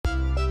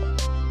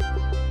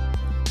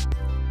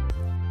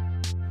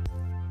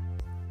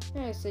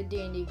Hey, it's the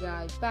D&D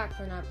guy, back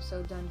for an episode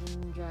of Dungeons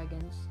and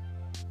Dragons.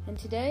 And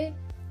today,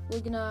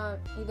 we're gonna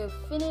either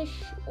finish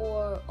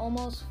or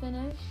almost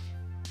finish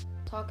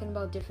talking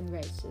about different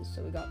races.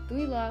 So we got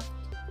 3 left.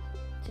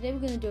 Today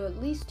we're gonna do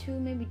at least 2,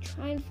 maybe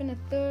try and fin a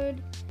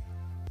third.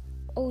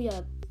 Oh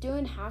yeah,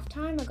 during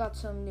halftime I got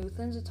some new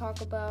things to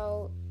talk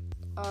about.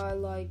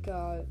 Like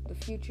the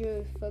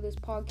future for this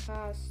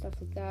podcast, stuff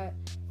like that.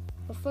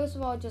 But first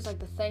of all, I'd just like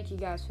to thank you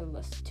guys for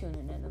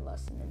tuning in and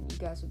listening. You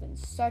guys have been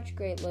such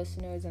great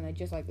listeners, and I'd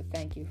just like to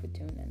thank you for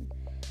tuning in.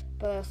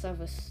 But I also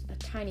have a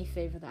tiny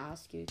favor to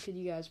ask you. Could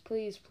you guys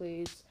please,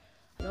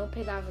 I don't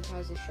pay to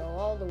advertise the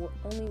show. The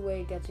only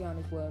way it gets you on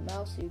is word of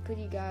mouth. So could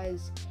you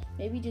guys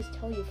maybe just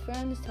tell your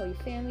friends, tell your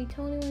family,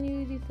 tell anyone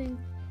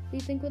you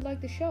think would like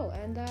the show,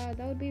 and that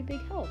would be a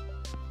big help.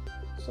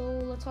 So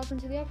let's hop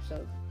into the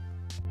episode.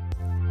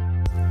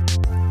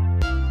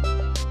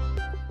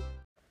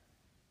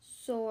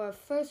 So our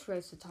first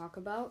race to talk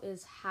about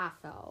is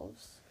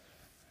half-elves.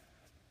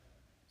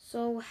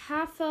 So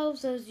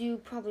half-elves, as you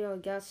probably all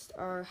guessed,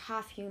 are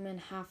half-human,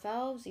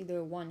 half-elves.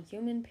 Either one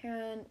human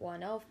parent,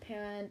 one elf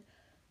parent,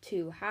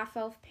 2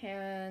 half-elf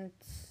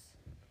parents,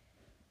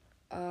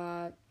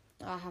 a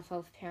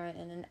half-elf parent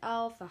and an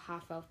elf, a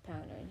half-elf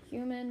parent and a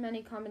human,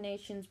 many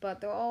combinations, but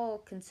they're all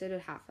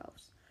considered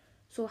half-elves.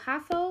 So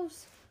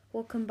half-elves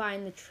will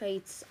combine the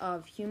traits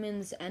of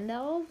humans and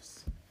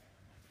elves,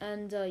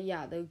 and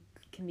they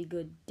can be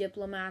good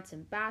diplomats,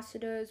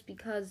 ambassadors,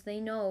 because they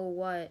know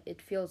what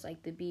it feels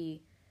like to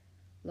be,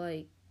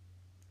 like,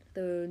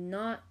 they're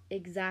not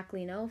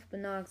exactly an elf, but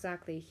not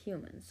exactly a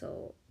human,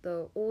 so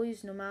they're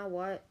always, no matter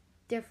what,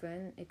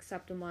 different,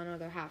 except among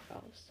other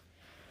half-elves.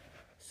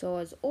 So,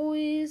 as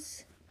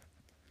always,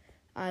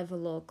 I have a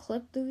little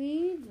clip to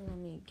read. Let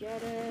me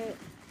get it.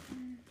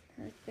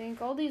 I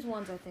think all these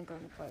ones are in the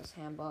player's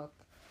handbook.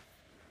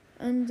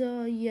 And,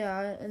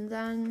 and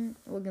then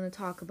we're going to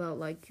talk about,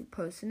 like, your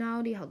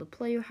personality, how to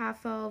play your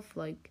half-elf,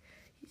 like,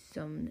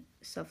 some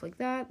stuff like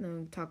that. And then we're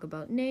going to talk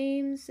about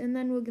names, and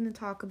then we're going to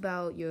talk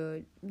about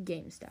your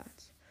game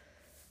stats.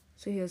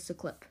 So here's the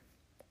clip.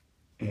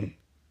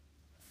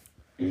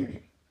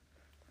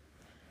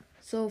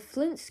 So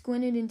Flint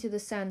squinted into the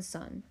sand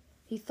sun.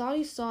 He thought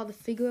he saw the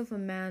figure of a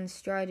man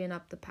striding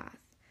up the path.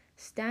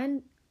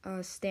 Standing.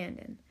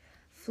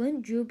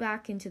 Flint drew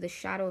back into the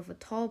shadow of a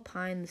tall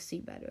pine to see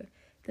better.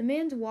 The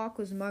man's walk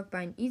was marked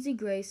by an easy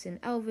grace and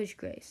elvish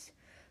grace.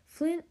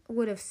 Flint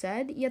would have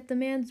said, yet the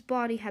man's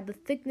body had the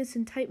thickness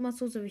and tight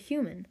muscles of a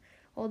human.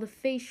 All the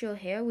facial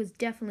hair was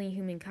definitely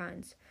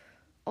humankind's.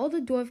 All the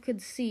dwarf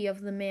could see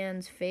of the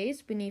man's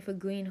face beneath a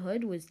green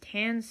hood was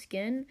tan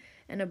skin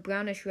and a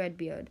brownish-red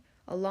beard.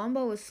 A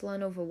longbow was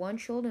slung over one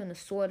shoulder and a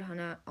sword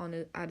hung out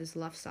at his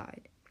left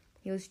side.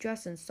 He was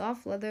dressed in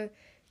soft leather,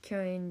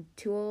 carrying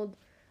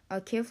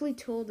carefully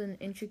tooled and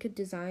intricate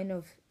design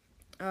of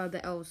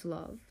the elves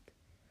loved.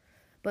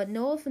 But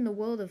no elf in the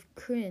world of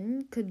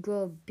Kryn could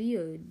grow a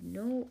beard.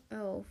 No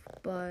elf,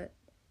 but...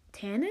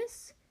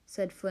 Tanis?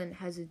 Said Flint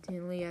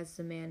hesitantly as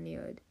the man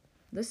neared.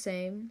 The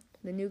same.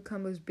 The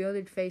newcomer's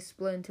bearded face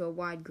split into a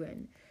wide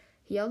grin.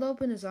 He held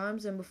open his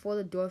arms, and before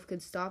the dwarf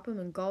could stop him,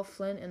 engulfed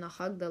Flint in a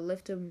hug that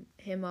lifted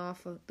him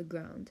off of the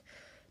ground.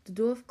 The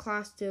dwarf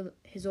clasped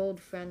his old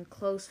friend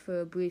close for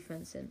a brief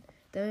instant,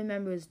 then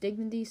remembered his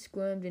dignity,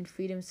 squirmed, and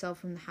freed himself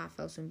from the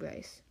half-elf's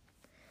embrace.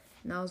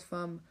 And that was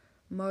from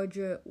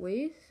Margaret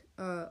Weiss.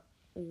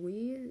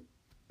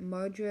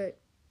 Margaret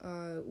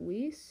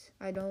Weiss,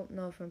 I don't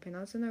know if I'm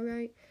pronouncing that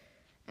right,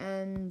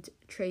 and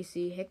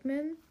Tracy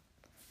Hickman,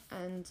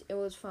 and it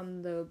was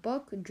from the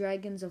book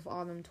Dragons of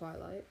Autumn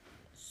Twilight.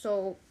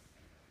 So,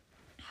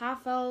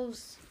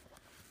 half-elves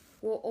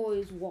will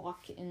always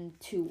walk in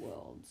 2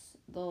 worlds,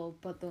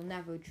 but they'll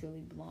never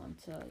truly belong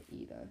to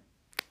either.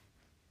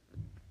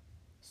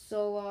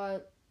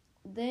 So,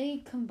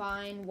 they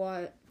combine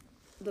what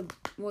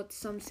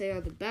some say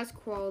are the best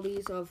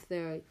qualities of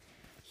their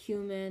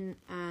human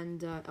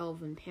and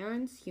elven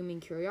parents: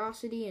 human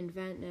curiosity,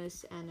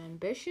 inventiveness, and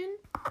ambition,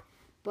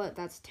 but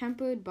that's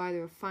tempered by the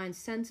refined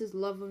senses,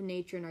 love of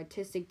nature, and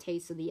artistic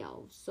taste of the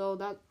elves. So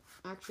that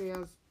actually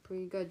is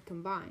pretty good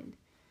combined.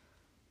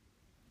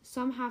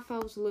 Some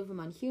half-elves live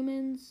among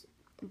humans,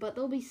 but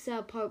they'll be set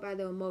apart by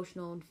their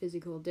emotional and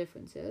physical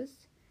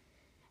differences,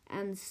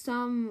 and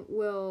some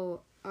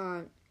will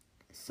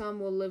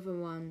live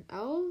among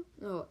elves.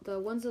 No, the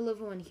ones that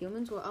live among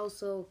humans will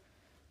also...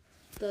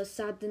 The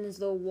sad thing is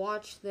they'll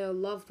watch their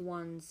loved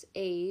ones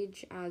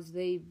age as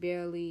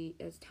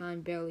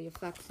time barely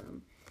affects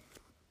them.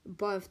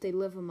 But if they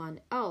live among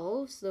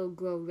elves, they'll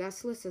grow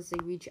restless as they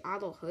reach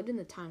adulthood in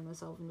the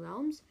timeless elven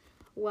realms,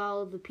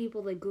 while the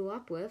people they grew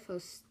up with are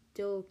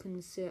still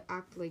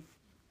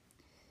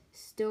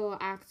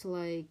act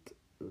like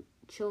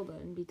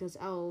children, because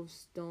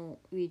elves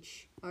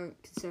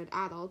aren't considered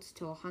adults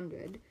till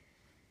 100.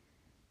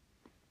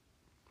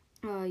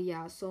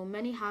 So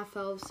many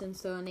half-elves,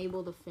 since they're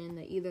unable to fin,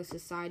 that either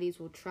societies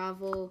will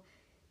travel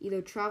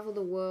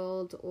the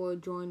world or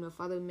join with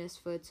other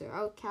misfits or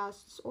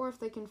outcasts, or if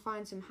they can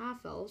find some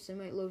half-elves, they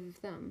might live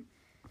with them.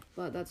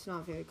 But that's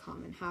not very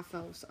common.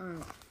 Half-elves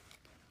aren't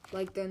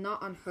Like, they're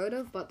not unheard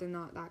of, but they're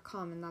not that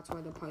common. That's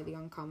why they're part of the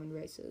uncommon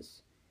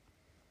races.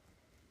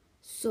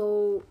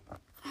 So,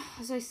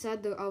 as I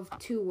said, they're of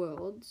two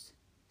worlds.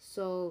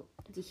 So,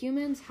 the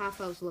humans,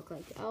 half-elves look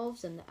like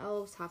elves, and the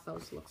elves,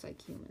 half-elves looks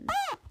like humans.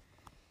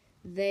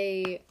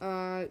 They,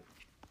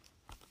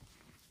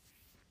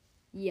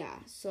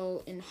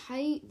 so in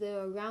height,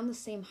 they're around the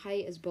same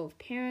height as both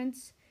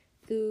parents.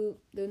 They're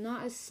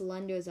not as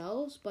slender as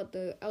elves, but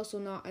they're also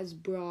not as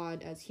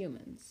broad as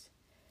humans.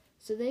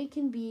 So they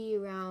can be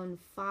around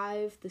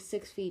 5 to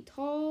 6 feet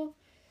tall,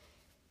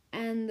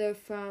 and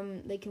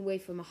they can weigh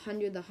from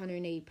 100 to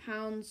 180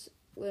 pounds,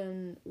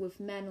 with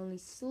men only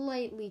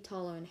slightly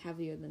taller and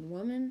heavier than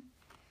women.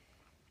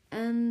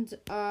 And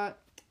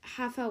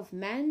half-elf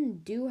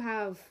men do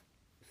have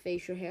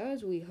facial hair,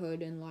 as we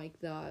heard in like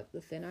the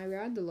thing I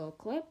read, the little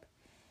clip.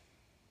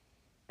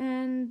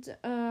 And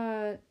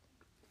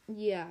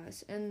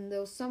yes, and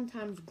they'll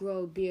sometimes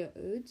grow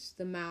beards,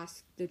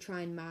 to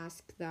try and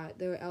mask that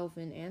their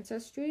elven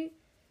ancestry.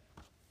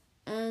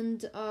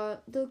 And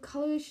the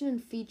coloration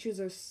and features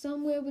are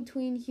somewhere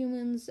between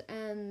humans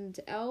and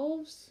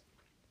elves.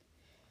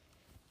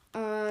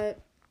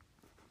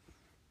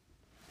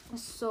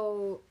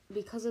 So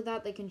because of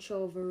that, they can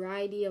show a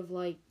variety of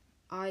like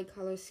eye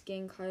color,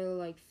 skin color,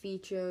 like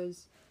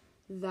features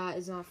that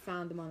is not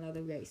found among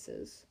other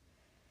races.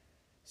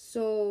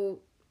 So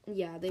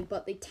yeah, they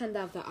tend to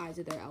have the eyes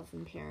of their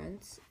elven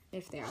parents,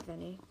 if they have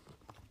any.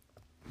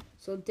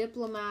 So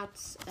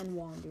diplomats and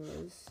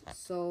wanderers.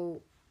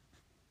 So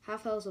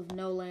half-elves have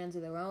no lands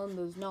of their own.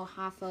 There's no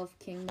half-elf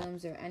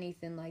kingdoms or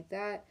anything like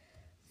that.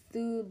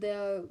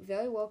 They're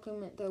very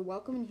welcome. They're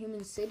welcome in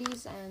human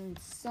cities and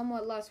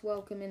somewhat less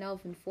welcome in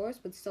elven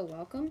forests, but still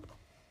welcome.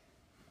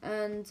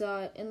 And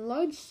in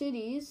large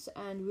cities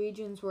and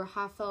regions where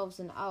half-elves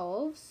and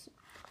elves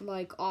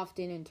like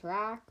often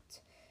interact,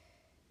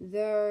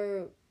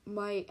 there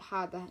might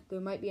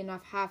be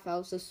enough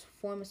half-elves to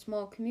form a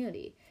small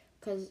community,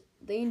 because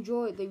they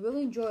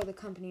really enjoy the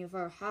company of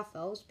our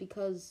half-elves,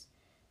 because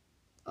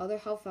other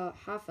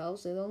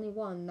half-elves are the only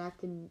ones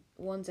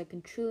that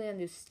can truly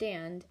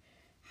understand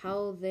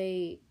how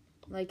they're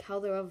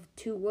of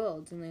two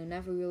worlds, and they'll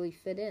never really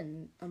fit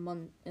in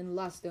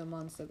unless they're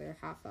amongst other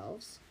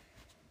half-elves.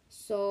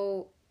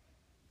 So,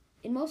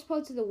 in most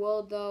parts of the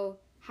world, though,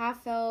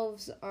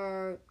 half-elves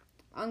are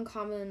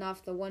uncommon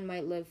enough that one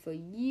might live for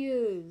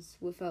years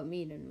without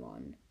meeting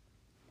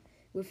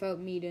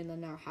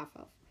another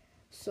half-elf.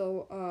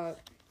 So,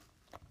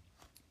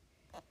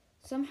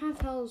 some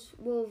half-elves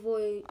will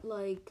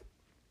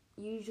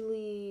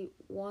usually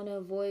want to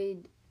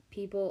avoid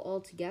people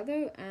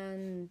altogether,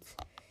 and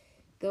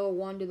they'll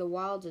wander the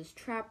wilds as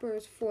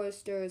trappers,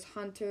 foresters,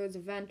 hunters,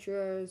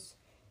 adventurers,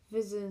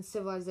 visiting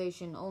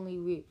civilization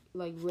only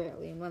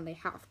rarely and when they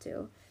have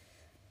to.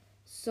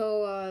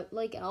 So,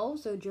 like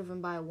elves, they're driven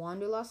by a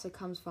wanderlust that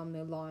comes from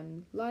their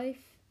long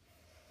life.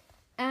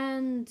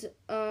 And,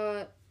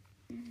 but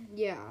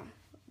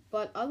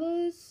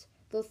others,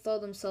 they'll throw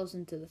themselves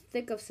into the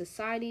thick of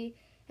society,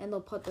 and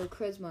they'll put their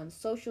charisma and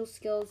social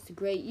skills to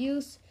great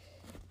use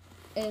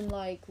in,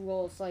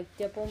 roles like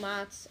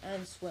diplomats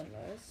and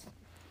swindlers.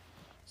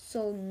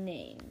 So,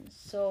 names.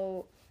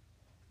 So,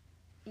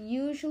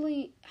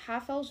 usually,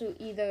 half-elves will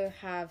either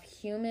have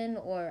human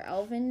or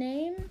elven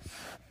names,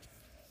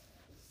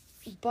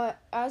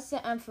 but as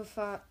to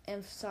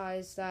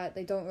emphasize that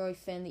they don't really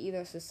fit in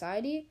either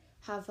society,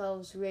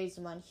 half-elves raised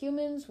among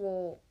humans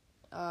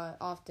are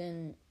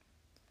often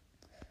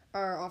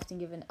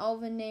given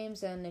elven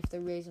names, and if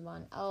they're raised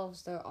among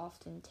elves, they'll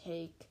often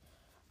take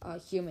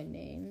human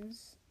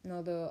names.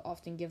 They'll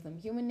often give them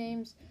human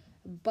names,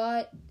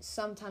 but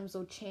sometimes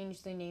they'll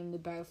change their name to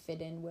better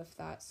fit in with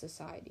that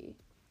society.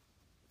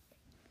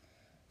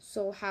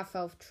 So,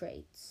 half-elf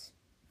traits.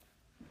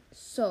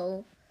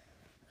 So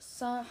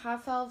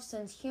half-elves,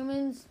 since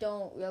humans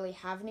don't really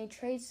have any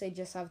traits, they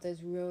just have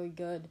this really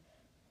good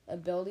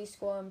ability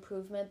score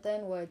improvement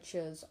then, which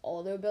is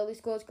all their ability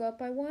scores go up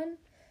by 1.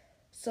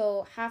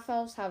 So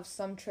half-elves have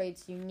some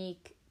traits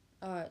unique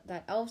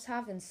that elves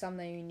have, and some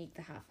that are unique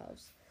to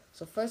half-elves.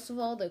 So first of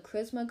all, their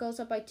charisma goes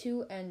up by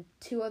 2, and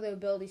 2 other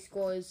ability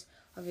scores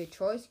of your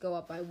choice go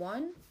up by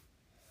 1.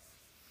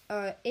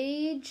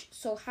 Age,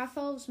 so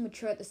half-elves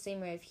mature at the same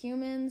rate of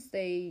humans.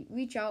 They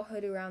reach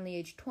adulthood around the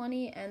age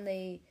 20, and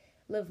they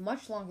live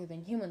much longer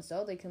than humans,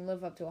 though. They can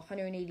live up to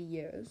 180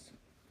 years.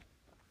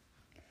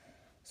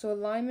 So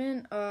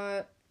alignment,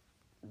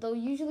 they'll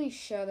usually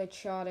share the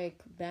chaotic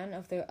bent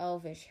of their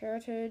elvish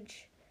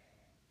heritage.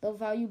 They'll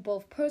value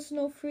both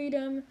personal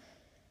freedom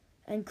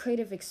and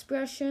creative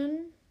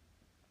expression.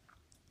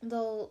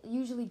 They'll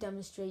usually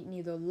demonstrate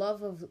neither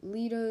love of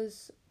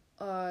leaders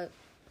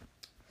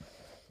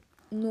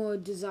nor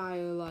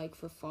desire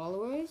for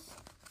followers.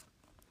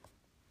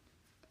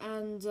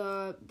 And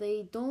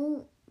they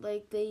don't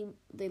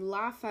they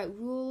laugh at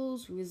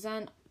rules,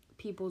 resent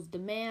people's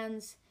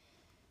demands,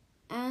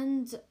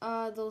 and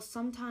they'll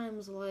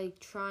sometimes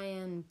try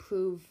and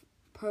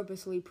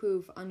purposely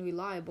prove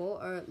unreliable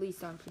or at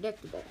least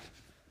unpredictable.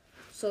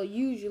 So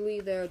usually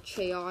they're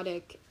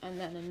chaotic and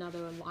then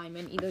another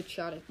alignment, either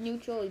chaotic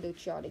neutral, either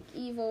chaotic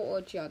evil,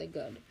 or chaotic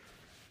good.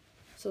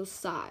 So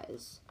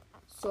size.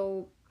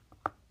 So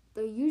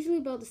they're usually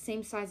about the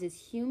same size as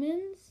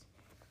humans.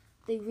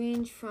 They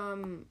range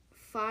from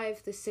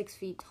 5 to 6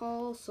 feet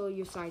tall, so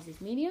your size is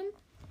medium.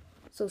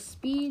 So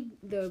speed,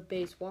 their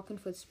base walking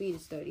foot speed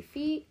is 30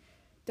 feet.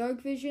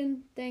 Dark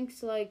vision,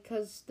 thanks,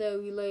 because they're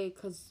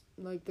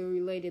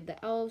related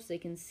to elves, they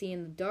can see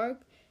in the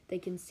dark. They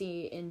can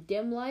see in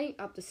dim light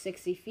up to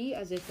 60 feet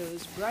as if it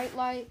was bright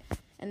light.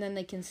 And then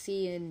they can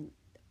see in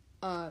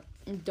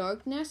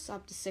darkness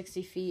up to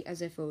 60 feet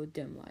as if it was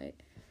dim light.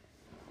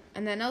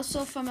 And then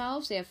also from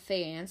elves, they have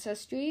Fey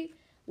ancestry,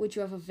 which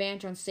you have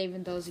advantage on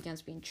saving those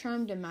against being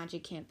charmed, and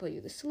magic can't put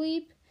you to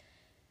sleep.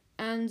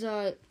 And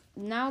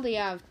now they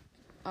have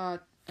a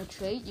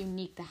trait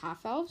unique to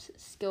half-elves,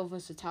 skill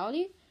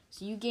versatility.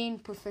 So you gain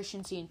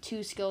proficiency in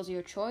 2 skills of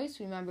your choice.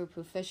 Remember,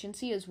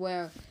 proficiency is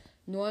where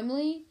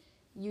normally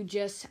you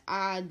just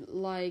add,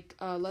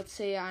 let's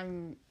say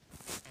I'm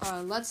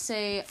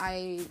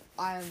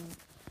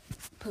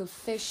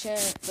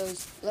proficient.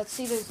 Let's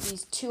say there's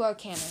these 2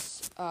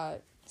 arcana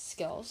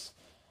skills.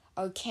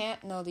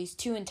 These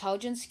 2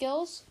 intelligence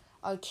skills,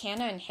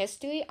 arcana and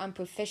history. I'm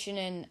proficient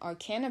in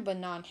arcana but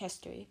not in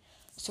history.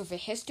 So for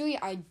history,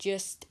 I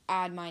just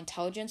add my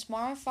intelligence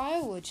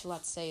modifier, which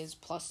let's say is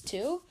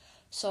 +2.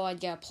 So I'd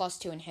get a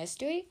 +2 in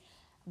history.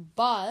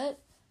 But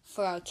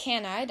for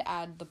arcana, I'd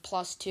add the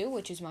 +2,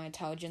 which is my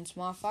intelligence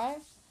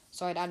modifier.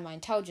 So I'd add my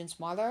intelligence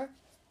modifier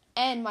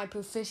and my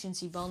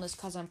proficiency bonus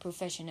because I'm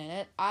proficient in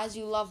it. As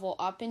you level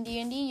up in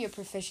D&D, your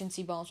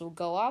proficiency bonus will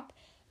go up.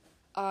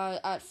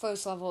 At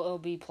first level, it'll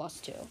be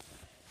 +2.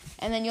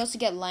 And then you also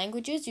get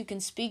languages. You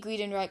can speak, read,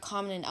 and write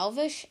Common and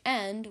Elvish,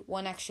 and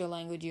 1 extra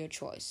language of your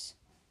choice.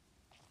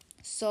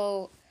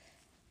 So,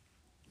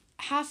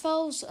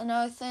 half-elves,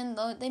 another thing,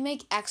 they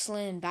make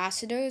excellent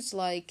ambassadors.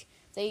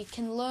 They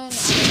can learn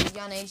at a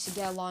young age to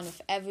get along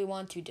with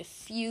everyone, to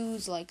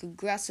diffuse,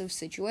 aggressive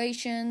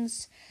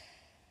situations.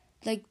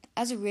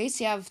 As a race,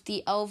 you have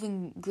the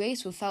elven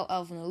grace without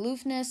elven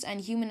aloofness,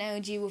 and human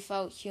energy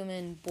without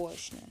human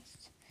boorishness.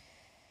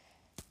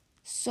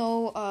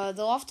 So,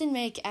 they'll often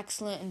make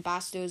excellent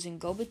ambassadors and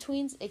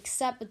go-betweens,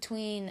 except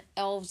between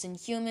elves and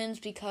humans,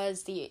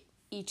 because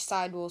each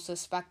side will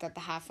suspect that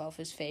the half-elf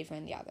is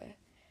favoring the other.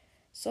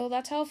 So,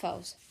 that's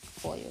half-elves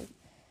for you.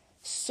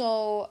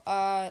 So,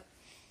 we're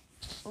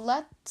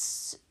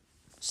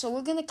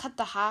gonna cut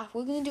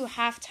we're gonna do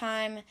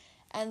halftime,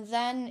 and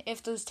then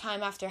if there's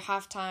time after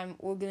halftime,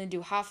 we're gonna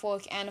do half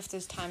work, and if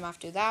there's time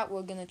after that,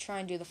 we're gonna try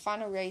and do the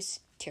final race,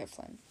 Tier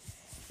Flynn.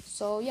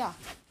 So, yeah.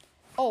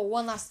 Oh,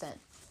 one last thing.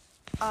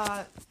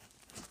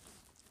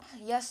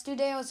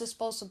 Yesterday I was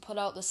supposed to put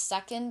out the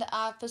 2nd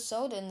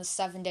episode in the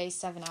 7 day,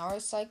 7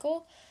 hours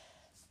cycle.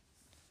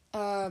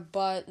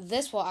 But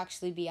this will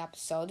actually be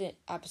episode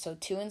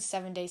 2 in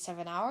 7 days,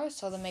 7 hours.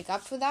 So to make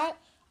up for that,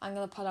 I'm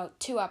going to put out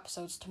 2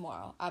 episodes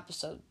tomorrow.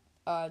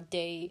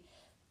 Day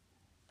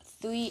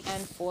 3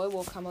 and 4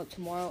 will come out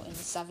tomorrow in the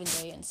 7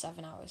 day and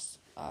 7 hours,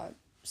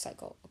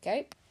 cycle.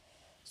 Okay?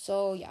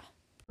 So, yeah.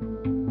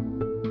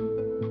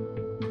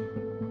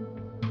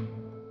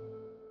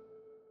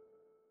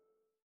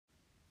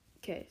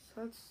 Okay,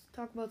 so let's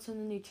talk about some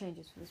of the new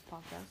changes for this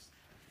podcast.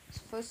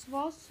 So first of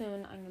all,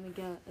 soon I'm going to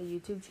get a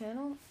YouTube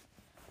channel.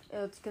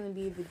 It's going to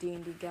be the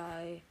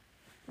DandDguy,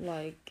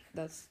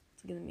 that's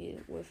going to be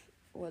with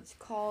what's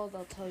called.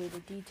 I'll tell you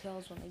the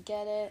details when I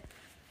get it.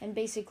 And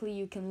basically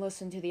you can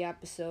listen to the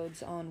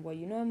episodes on what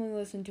you normally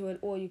listen to it,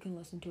 or you can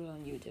listen to it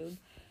on YouTube.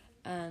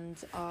 And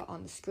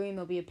on the screen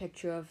there'll be a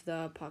picture of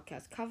the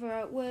podcast cover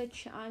art,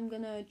 which I'm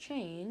going to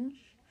change.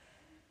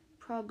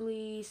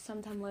 Probably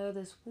sometime later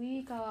this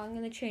week. I'm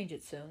going to change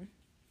it soon.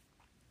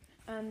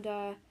 And,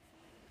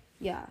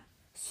 yeah.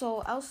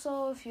 So,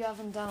 also, if you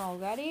haven't done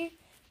already,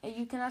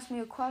 you can ask me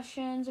your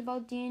questions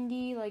about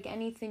D&D,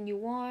 anything you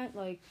want,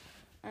 you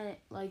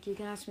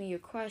can ask me your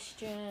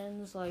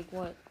questions,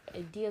 what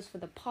ideas for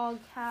the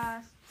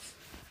podcast,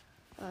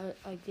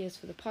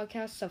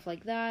 stuff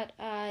like that,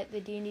 at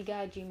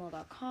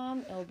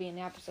thedanddguy@gmail.com. It'll be in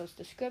the episode's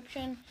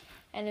description.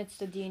 And it's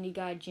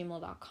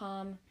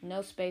thedanddguy@gmail.com.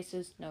 No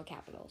spaces, no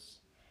capitals.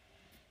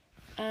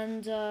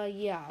 And,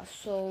 yeah,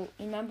 so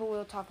remember we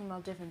were talking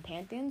about different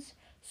pantheons.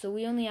 So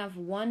we only have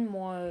one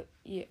more.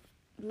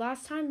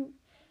 Last time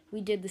we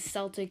did the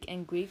Celtic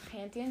and Greek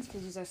pantheons,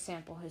 because these are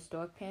sample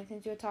historic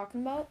pantheons we were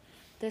talking about.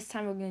 This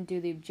time we're going to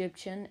do the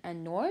Egyptian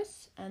and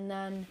Norse. And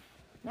then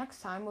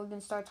next time we're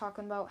going to start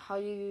talking about how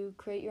you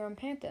create your own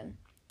pantheon.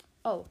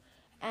 Oh,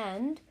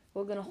 and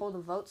we're going to hold a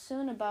vote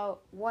soon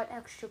about what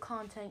extra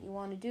content you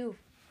want to do.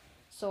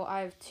 So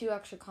I have 2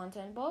 extra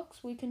content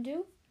books we can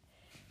do.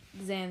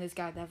 Xander's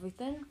Guide to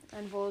Everything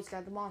and Volo's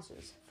Guide to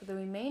Monsters. For the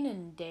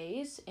remaining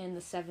days in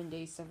the 7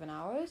 days, 7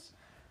 hours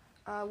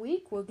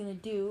week, we're going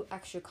to do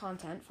extra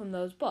content from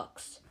those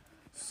books.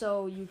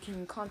 So you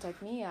can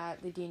contact me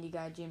at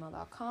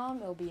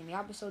thedanddguy@gmail.com. It'll be in the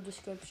episode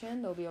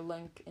description. There'll be a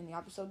link in the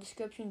episode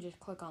description. Just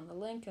click on the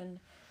link and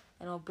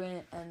I'll bring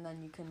it, and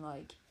then you can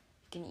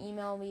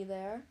email me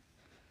there.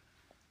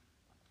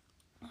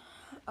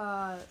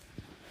 And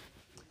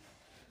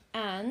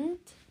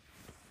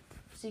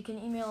so you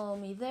can email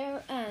me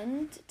there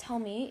and tell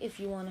me if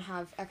you want to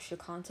have extra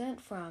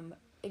content from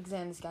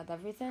Xander's Guide to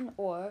Everything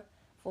or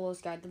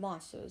Volo's Guide to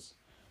Monsters.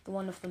 The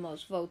one with the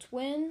most votes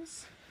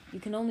wins. You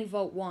can only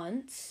vote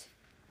once.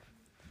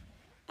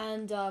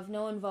 And if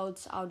no one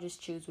votes, I'll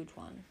just choose which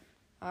one.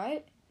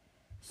 Alright?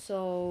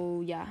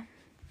 So, yeah.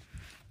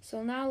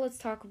 So now let's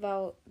talk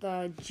about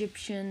the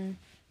Egyptian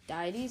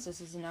deities.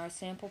 This is in our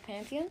sample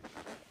pantheon.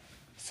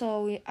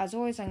 So, as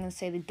always, I'm going to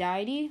say the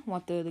deity,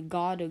 what they're the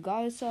god or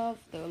goddess of,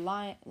 their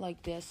alignment,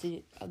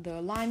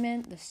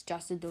 the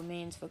suggested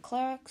domains for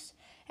clerics,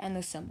 and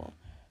their symbol.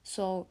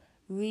 So,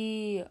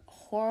 Horakti,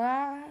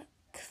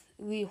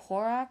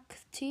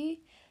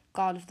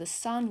 god of the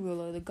sun,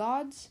 ruler of the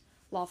gods,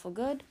 lawful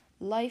good,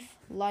 life,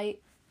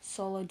 light,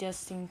 solar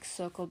disk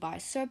circled by a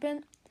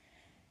serpent.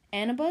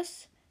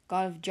 Anubis,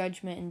 god of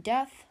judgment and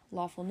death,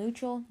 lawful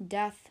neutral,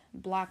 death,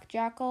 black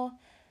jackal.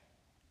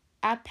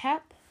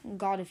 Apep,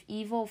 god of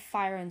evil,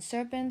 fire and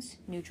serpents,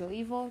 neutral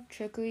evil,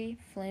 trickery,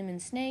 flame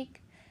and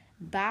snake.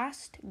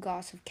 Bast,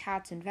 goddess of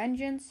cats and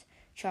vengeance,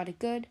 chaotic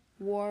good,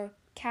 war,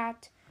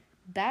 cat.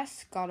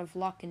 Bes, god of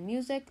luck and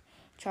music,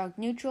 chaotic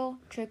neutral,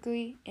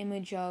 trickery,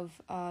 image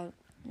of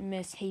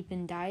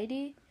misshapen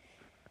deity.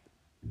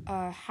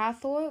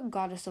 Hathor,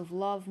 goddess of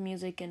love,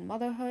 music, and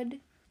motherhood.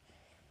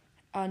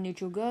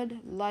 Neutral good,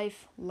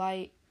 life,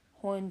 light,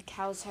 horned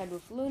cow's head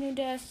with lunar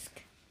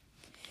disc.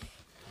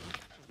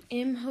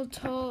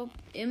 Imhotep,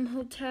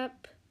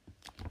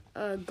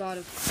 god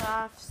of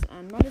crafts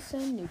and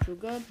medicine, neutral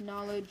good,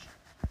 knowledge,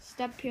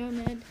 step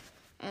pyramid,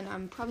 and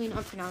I'm probably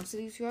not pronouncing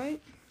these right.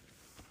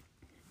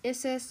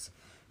 Isis,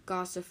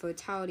 goddess of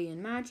fertility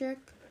and magic,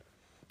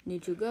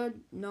 neutral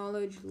good,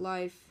 knowledge,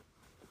 life,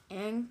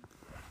 and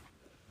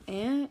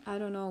I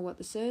don't know what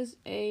this is,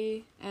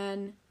 Ankh,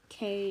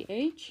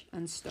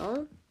 and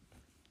star.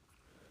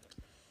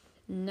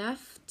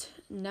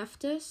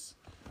 Nephthys,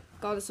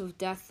 goddess of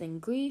death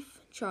and grief,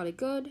 chaotic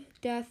good,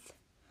 death,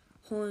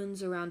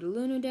 horns around a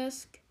lunar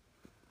disc.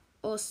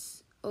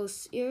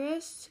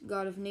 Osiris,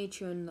 god of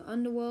nature and the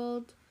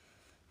underworld,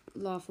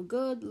 lawful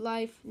good,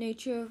 life,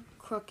 nature,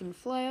 crook and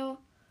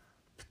flail.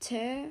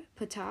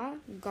 Ptah,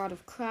 god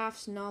of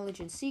crafts, knowledge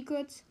and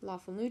secrets,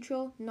 lawful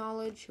neutral,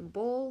 knowledge,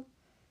 bowl.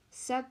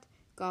 Set,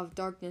 god of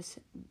darkness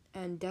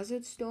and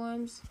desert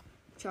storms,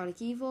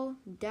 chaotic evil,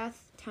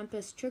 death,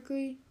 tempest,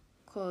 trickery,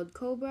 called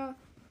cobra.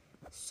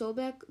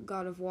 Sobek,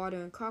 god of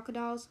water and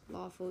crocodiles,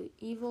 lawful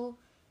evil,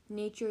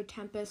 nature,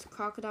 tempest,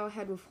 crocodile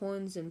head with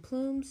horns and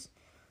plumes.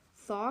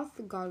 Thoth,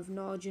 god of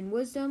knowledge and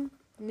wisdom,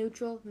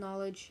 neutral,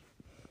 knowledge.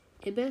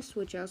 Ibis,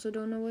 which I also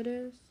don't know what it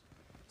is.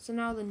 So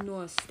now the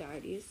Norse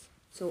deities.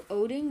 So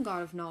Odin,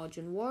 god of knowledge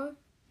and war,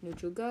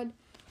 neutral good,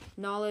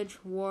 knowledge,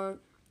 war,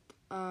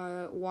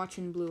 watch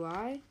and blue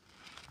eye.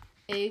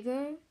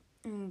 Aegir,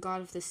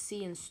 god of the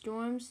sea and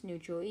storms,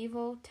 neutral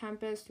evil,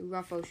 tempest,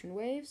 rough ocean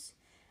waves.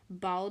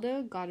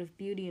 Balder, god of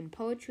beauty and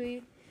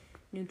poetry,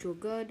 neutral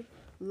good,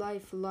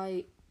 life,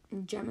 light,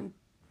 gem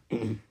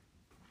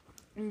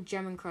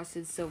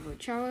encrusted silver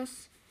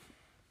chalice.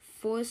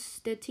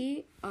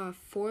 Forseti,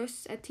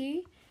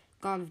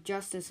 god of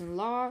justice and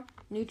law,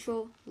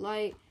 neutral,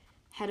 light,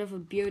 head of a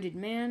bearded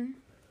man.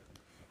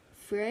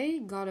 Frey,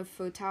 god of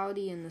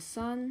fertility and the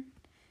sun,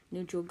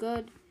 neutral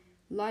good,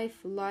 life,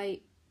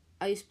 light,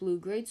 ice blue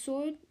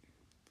greatsword.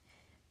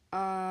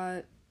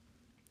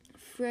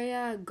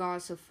 Freya,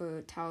 goddess of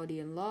fertility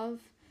and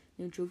love,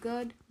 neutral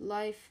good,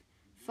 life,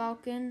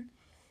 falcon.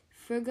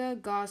 Frigga,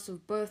 goddess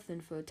of birth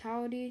and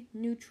fertility,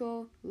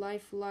 neutral,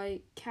 life,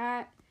 light,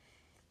 cat.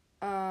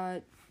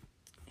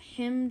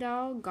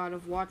 Heimdall, god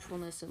of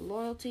watchfulness and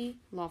loyalty,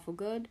 lawful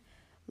good,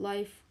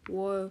 life,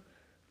 war,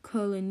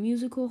 curling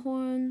musical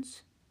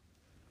horns.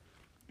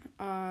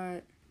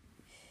 Hell,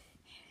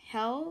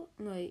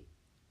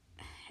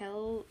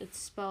 it's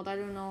spelled, I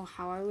don't know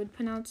how I would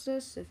pronounce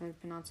this, if I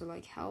pronounce it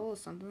like hell or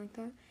something like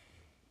that.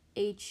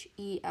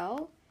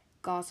 Hel,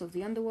 goddess of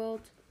the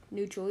underworld,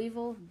 neutral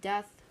evil,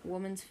 death,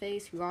 woman's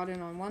face,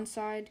 rotten on one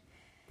side.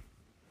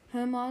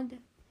 Hermod,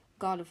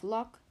 god of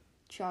luck,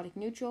 chaotic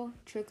neutral,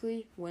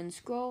 trickery, wind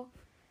scroll.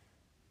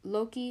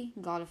 Loki,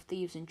 god of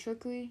thieves and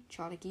trickery,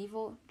 chaotic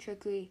evil,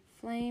 trickery,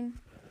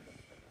 flame.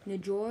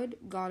 Njord,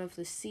 god of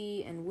the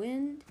sea and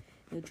wind,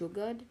 neutral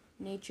good,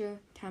 nature,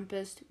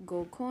 tempest,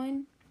 gold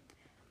coin.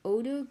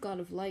 Oder,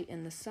 god of light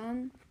and the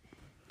sun,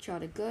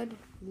 chaotic good,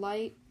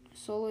 light,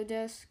 solar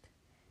disk.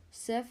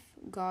 Sif,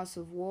 goddess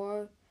of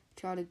war,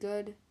 chaotic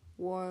good,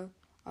 war,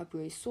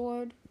 upraised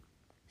sword.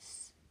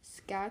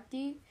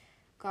 Skadi,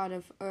 god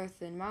of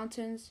earth and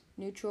mountains,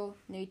 neutral,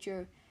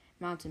 nature,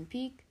 mountain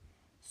peak.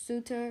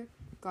 Sutur,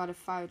 god of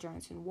fire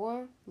giants and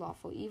war,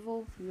 lawful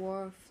evil,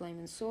 war, flame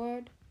and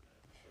sword.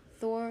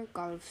 Thor,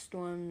 god of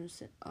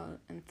storms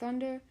and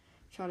thunder,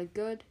 chaotic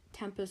good,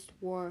 tempest,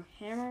 war,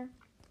 hammer.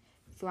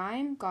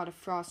 Thrym, god of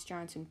frost,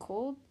 giants, and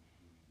cold.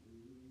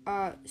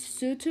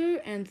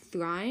 Sutur and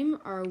Thrym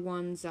are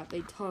ones that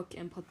they took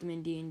and put them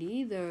in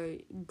D&D. They're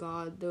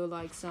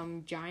like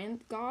some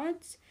giant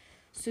gods,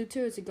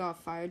 Surtur is a god of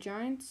fire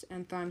giants,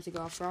 and Thrym is a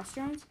god of frost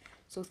giants.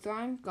 So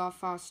Thrym, god of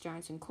frost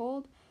giants and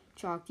cold.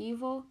 Chalked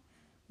evil.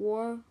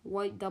 War,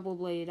 white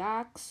double-bladed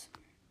axe.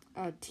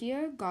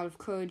 Tyr, god of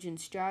courage and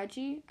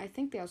strategy. I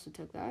think they also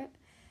took that.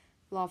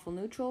 Lawful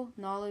neutral.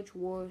 Knowledge,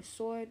 war,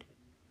 sword.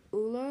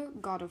 Uller,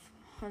 god of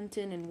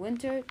hunting and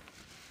winter.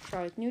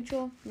 Charlotte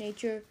neutral.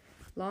 Nature,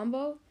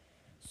 longbow.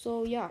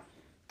 So yeah,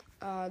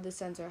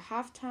 this ends our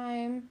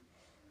halftime.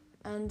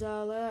 And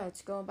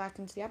let's go back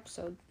into the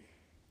episode.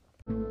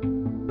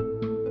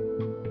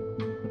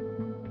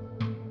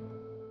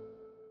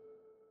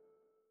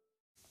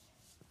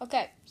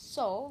 Okay,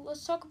 so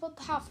let's talk about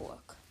the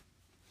half-orc.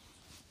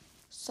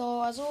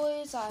 So as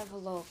always, I have a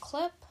little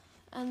clip,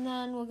 and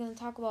then we're going to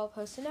talk about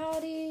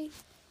personality,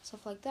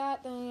 stuff like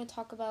that. Then we're going to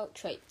talk about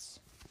traits.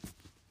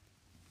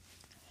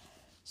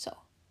 So,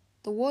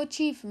 the war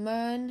chief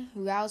Mern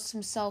roused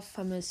himself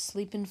from his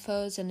sleeping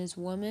foes and his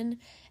woman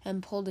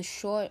and pulled a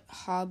short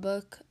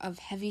hauberk of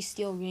heavy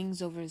steel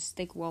rings over his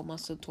thick,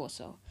 well-muscled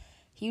torso.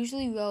 He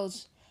usually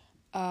rose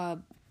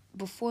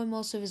before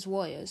most of his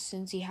warriors,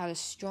 since he had a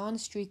strong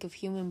streak of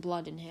human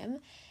blood in him,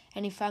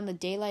 and he found the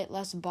daylight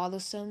less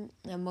bothersome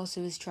than most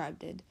of his tribe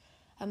did.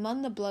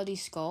 Among the bloody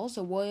skulls,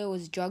 a warrior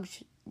was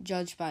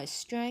judged by his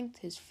strength,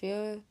 his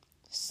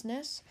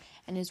fierceness,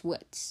 and his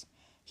wits.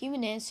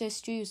 Human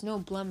ancestry was no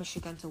blemish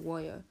against a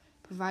warrior,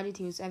 provided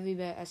he was every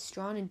bit as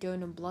strong,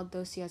 enduring, and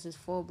bloodthirsty as his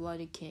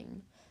full-blooded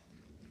king.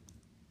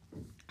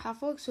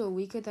 Half-orcs who were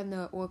weaker than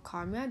their orc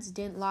comrades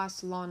didn't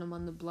last long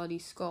among the bloody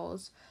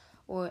skulls,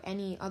 or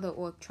any other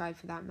orc tribe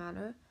for that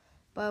matter,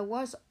 but it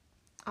was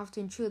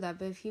often true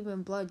that if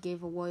human blood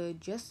gave a warrior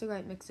just the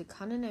right mix of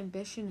cunning,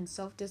 ambition, and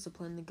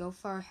self-discipline to go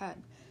far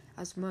ahead,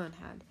 as Mern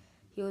had.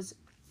 He was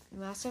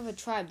master of a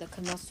tribe that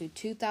could muster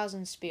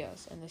 2,000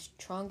 spears, and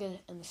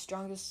the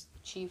strongest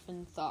chief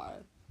in Thar.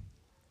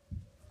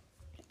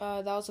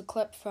 That was a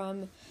clip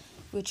from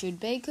Richard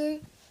Baker,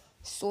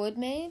 Sword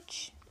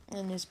Mage,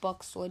 in his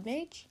book Sword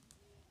Mage.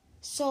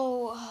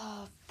 So,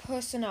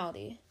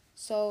 personality.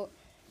 So,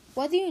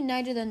 whether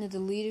united under the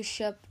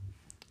leadership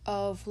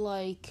of,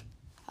 like,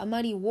 a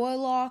mighty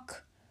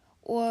warlock,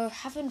 or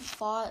having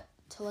fought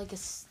to, like,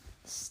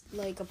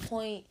 a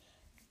point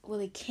where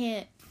they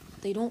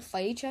don't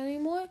fight each other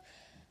anymore,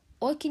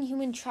 orc and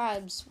human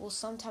tribes will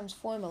sometimes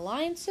form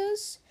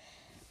alliances,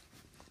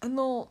 and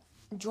they'll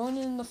join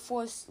in the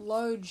force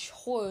large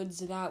hordes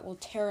that will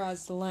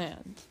terrorize the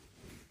land.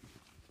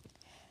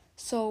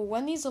 So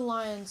when these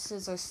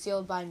alliances are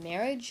sealed by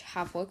marriage,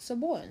 half-orcs are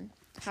born.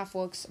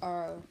 Half-orcs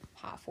are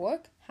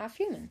half-orc,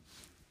 half-human.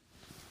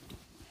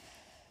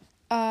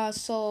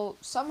 So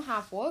some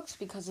half-orcs,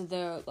 because of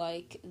their,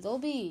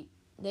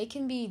 they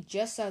can be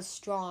just as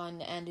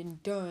strong and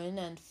enduring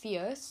and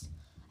fierce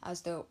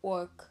as their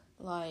orc,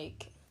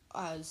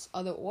 as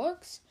other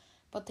orcs,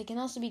 but they can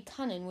also be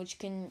cunning, which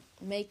can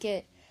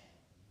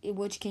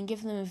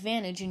give them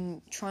advantage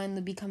in trying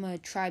to become a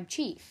tribe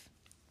chief.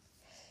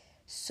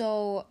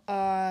 So,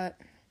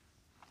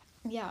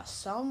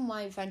 some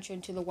might venture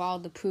into the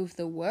wild to prove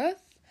their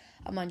worth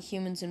among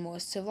humans and more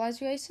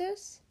civilized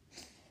races.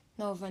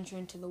 They'll venture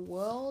into the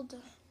world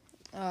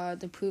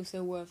to prove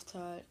their worth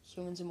to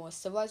humans and more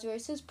civilized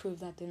races, prove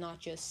that they're not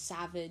just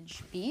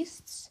savage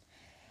beasts.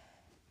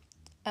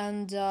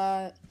 And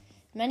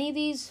many of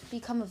these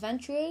become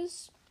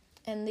adventurers,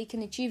 and they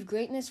can achieve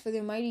greatness for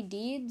their mighty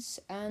deeds,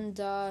 and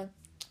they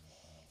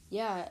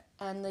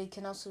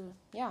can also,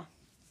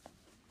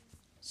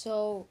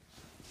 So,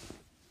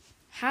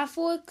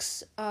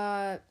 half-orcs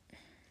have,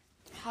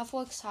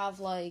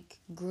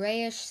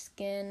 grayish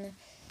skin,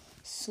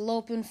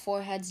 sloping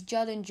foreheads,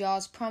 jutting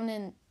jaws,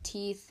 prominent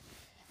teeth,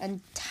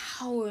 and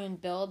towering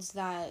builds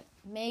that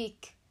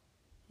make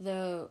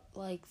the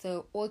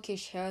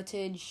orcish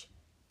heritage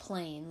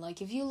plain.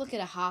 Like, if you look at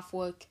a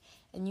half-orc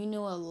and you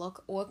know what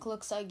orc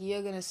looks like,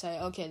 you're gonna say,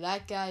 okay,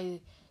 that guy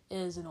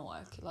is an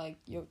orc.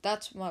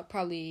 That's might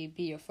probably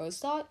be your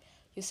first thought.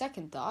 Your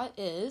second thought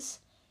is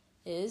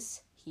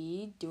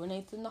he doing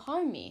anything to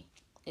harm me?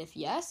 If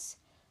yes,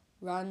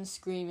 run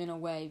screaming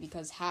away,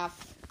 because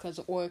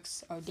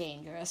orcs are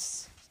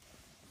dangerous.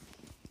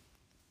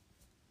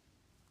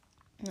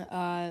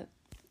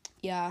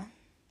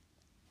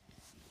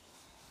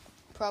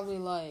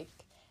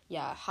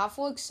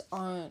 Half-orcs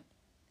aren't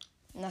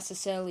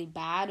necessarily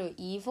bad or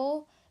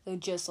evil. They're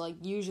just,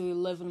 usually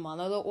living among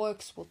other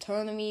orcs will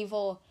turn them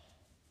evil.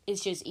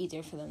 It's just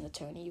easier for them to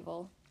turn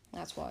evil.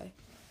 That's why.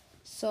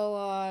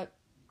 So,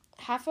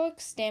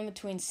 half-orcs stand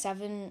between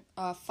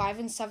 5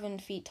 and 7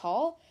 feet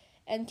tall,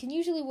 and can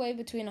usually weigh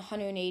between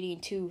 180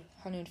 and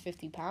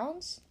 250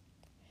 pounds.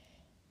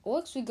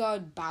 Orcs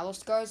regard battle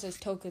scars as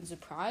tokens of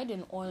pride,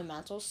 and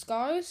ornamental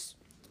scars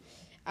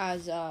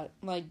as,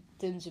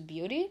 things of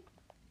beauty.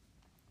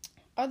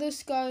 Other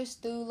scars,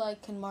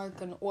 can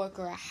mark an orc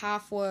or a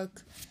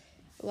half-orc,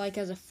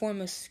 as a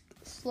form of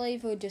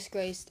slave or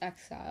disgraced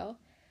exile.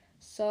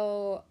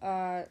 So,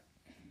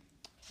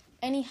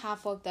 any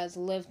half-orc that's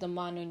lived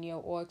among or near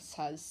orcs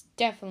has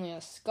definitely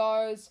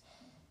scars,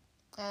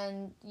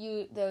 and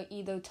they're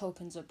either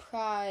tokens of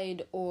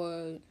pride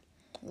or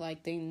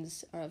like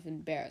things of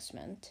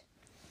embarrassment.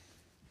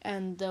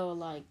 And they'll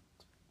like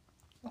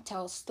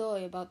tell a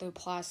story about their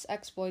past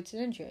exploits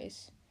and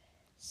injuries.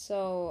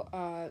 So,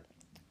 a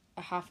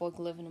half-orc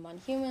living among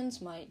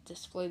humans might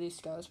display these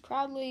scars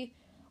proudly,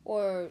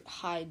 or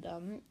hide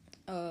them,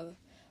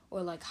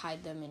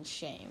 hide them in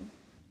shame.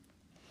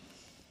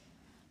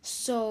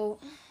 So,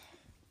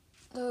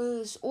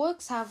 those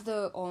orcs have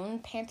their own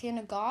pantheon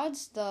of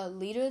gods. The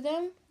leader of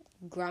them,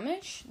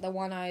 Grumish, the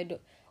one-eyed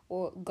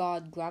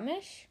god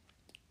Grumish,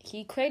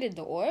 he created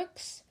the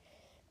orcs,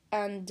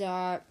 and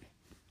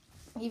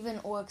even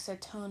orcs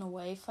that turn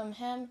away from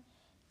him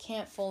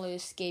can't fully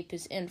escape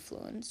his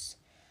influence.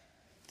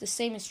 The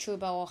same is true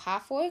about all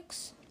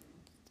half-orcs.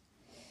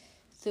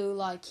 Through,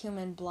 like,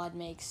 human blood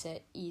makes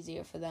it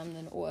easier for them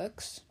than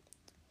orcs.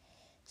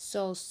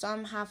 So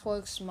some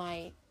half-orcs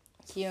might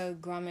hear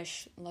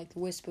Grumish, like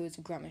whispers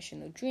of Grumish in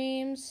their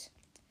dreams.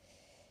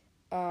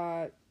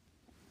 Others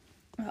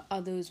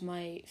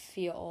might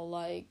feel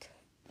like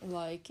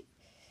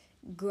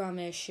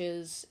Grumish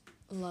is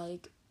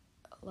like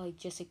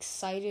just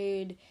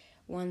excited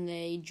when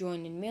they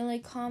join in melee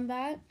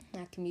combat.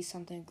 That can be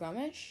something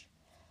Grumish.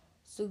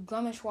 So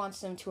Grumish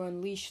wants them to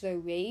unleash their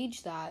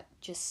rage that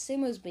just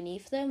simmers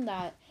beneath them,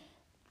 that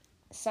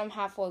some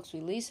half-orcs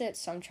release it,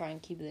 some try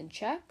and keep it in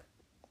check.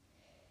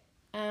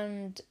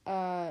 And,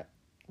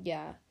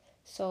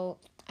 so,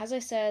 as I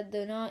said,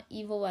 they're not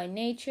evil by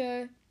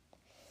nature,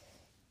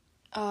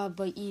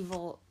 but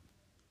evil,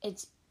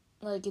 it's,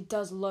 like, it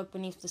does lurk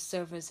beneath the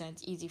surface, and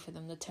it's easy for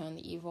them to turn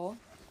the evil.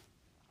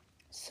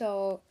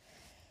 So,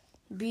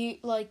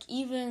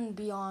 even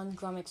beyond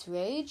Grummick's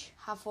rage,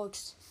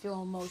 half-orcs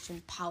feel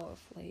emotion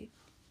powerfully.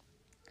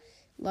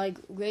 Like,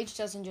 rage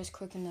doesn't just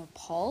quicken their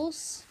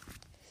pulse,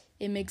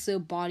 it makes their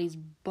bodies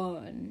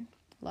burn.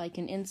 Like,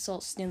 an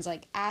insult stings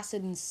like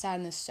acid, and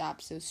sadness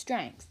saps their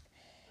strength.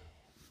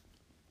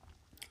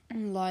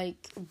 They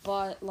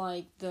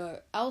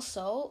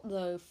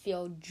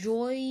feel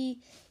joy,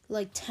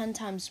 10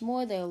 times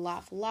more. They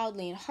laugh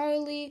loudly and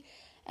heartily,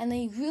 and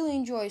they really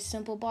enjoy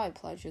simple body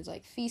pleasures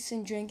like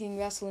feasting, drinking,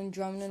 wrestling,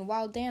 drumming, and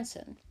wild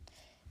dancing.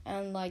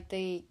 And,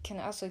 they can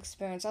also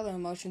experience other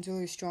emotions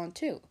really strong,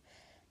 too.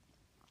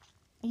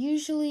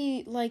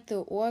 Usually,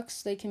 the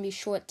orcs, they can be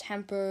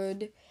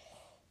short-tempered,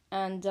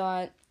 and,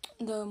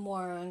 they're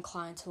more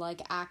inclined to,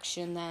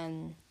 action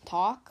than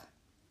talk,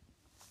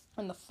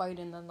 and the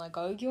fighting than,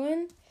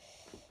 arguing.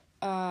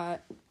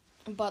 But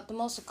the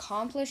most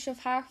accomplished of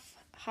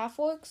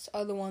half-orcs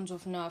are the ones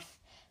with enough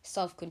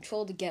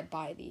self-control to get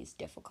by these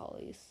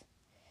difficulties.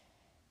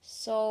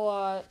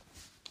 So,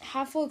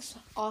 half-orcs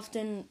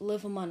often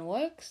live among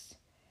orcs.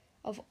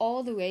 Of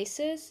all the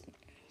races,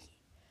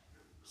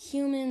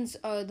 humans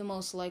are the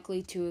most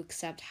likely to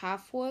accept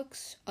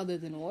half-orcs, other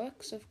than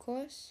orcs, of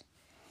course.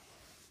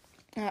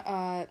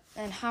 And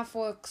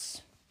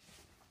half-orcs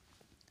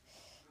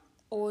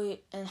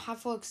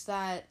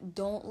that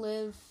don't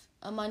live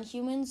among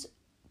humans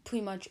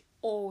pretty much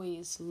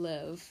always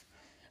live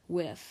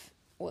with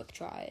orc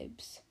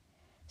tribes.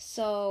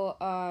 So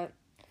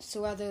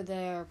whether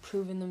they're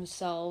proving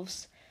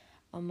themselves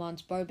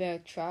amongst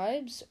barbaric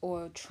tribes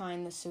or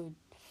trying to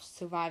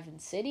survive in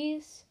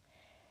cities,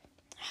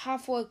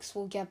 half-orcs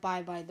will get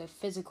by their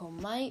physical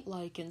might,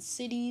 like in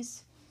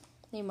cities.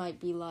 They might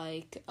be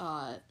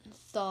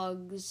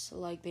thugs,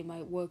 they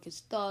might work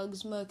as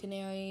thugs,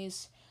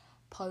 mercenaries,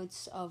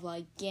 parts of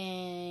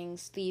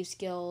gangs, thieves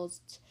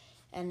guilds,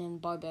 and in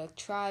barbaric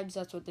tribes,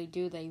 that's what they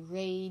do. They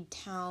raid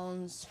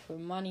towns for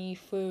money,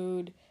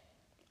 food,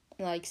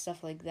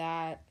 stuff like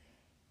that.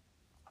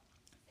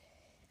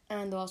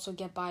 And they'll also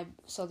get by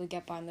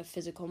in their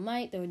physical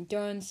might, their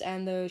endurance,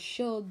 and their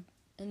sheer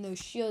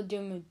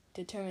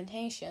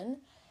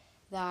determination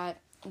that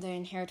they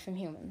inherit from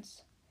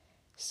humans.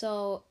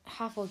 So,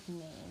 half-orc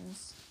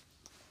names.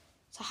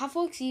 So,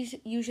 half-orcs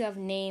usually have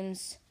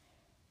names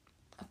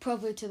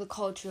appropriate to the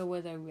culture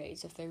where they're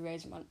raised. If they're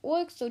raised among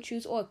orcs, they'll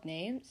choose orc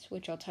names,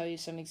 which I'll tell you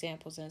some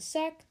examples in a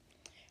sec.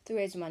 If they're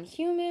raised among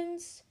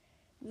humans,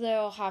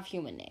 they'll have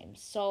human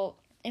names. So,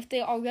 if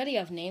they already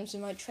have names, we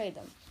might trade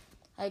them.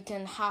 Like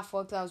a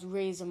half-orc that was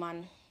raised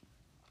among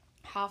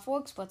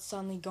half-orcs, but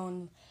suddenly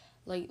going,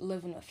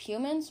 living with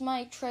humans,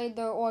 might trade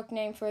their orc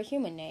name for a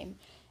human name,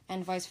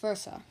 and vice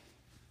versa.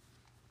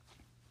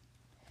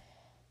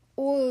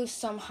 Or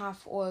some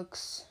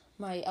half-orcs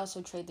might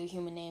also trade their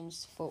human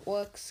names for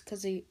orcs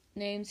because they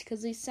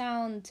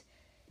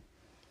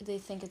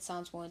think it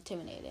sounds more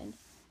intimidating.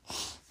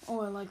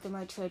 Or they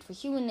might trade for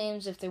human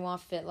names if they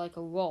want to fit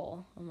a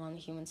role among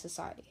human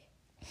society.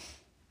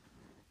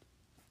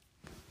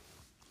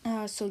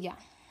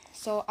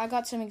 So I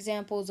got some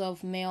examples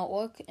of male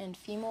orc and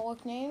female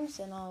orc names,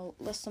 and I'll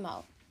list them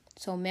out.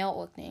 So male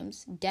orc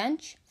names: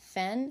 Dench,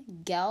 Fen,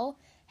 Gel,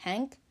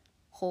 Hank,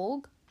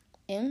 Holg,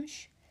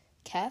 Imsh,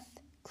 Keth,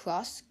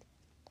 Krusk,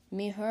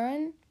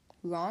 Mihurin,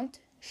 Ront,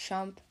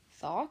 Shump,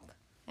 Thok.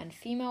 And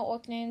female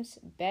orc names: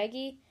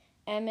 Baggy,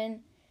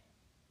 Emin,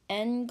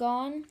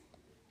 Engon,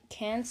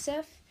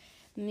 Kansef,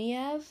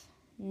 Miev,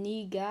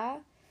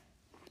 Niga,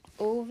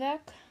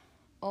 Ovek,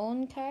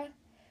 Onka,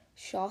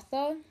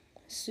 Shotha,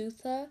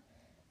 Sutha,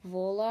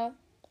 Vola,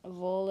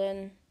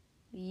 Volin,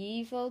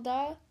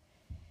 Yivoda,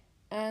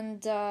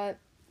 and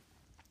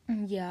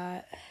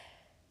yeah.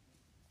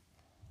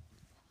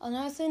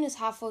 Another thing is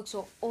half-orcs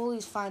will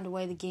always find a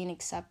way to gain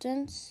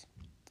acceptance,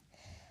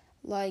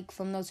 like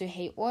from those who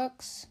hate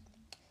orcs.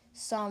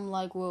 Some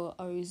are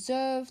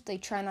reserved, they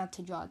try not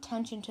to draw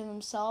attention to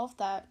themselves,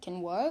 that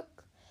can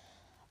work.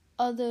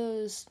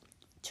 Others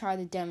try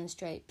to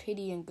demonstrate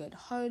pity and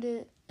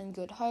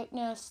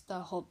good-heartedness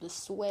that hope to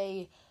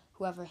sway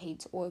whoever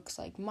hates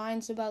orcs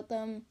minds about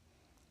them.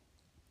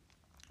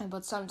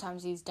 But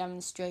sometimes these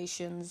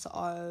demonstrations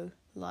are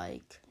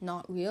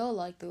not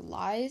real, they're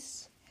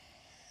lies.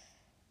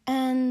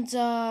 And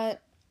some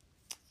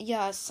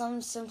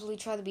simply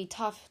try to be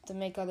tough to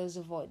make others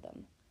avoid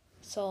them.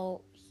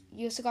 So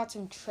you also got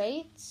some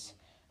traits.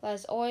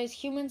 As always,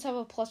 humans have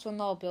a +1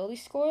 all ability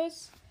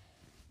scores.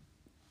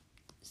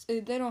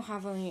 So they don't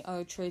have any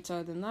other traits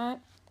other than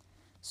that.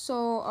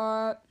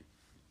 So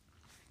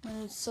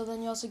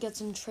then you also get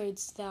some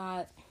traits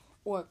that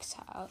orcs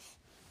have.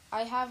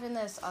 I have in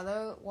this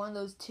other one of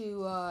those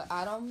two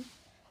Adam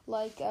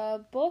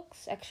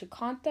books, extra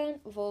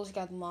content. Vol's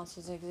got the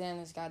monsters,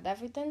 Xander's got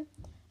everything.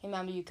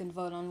 Remember, you can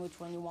vote on which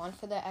one you want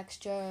for the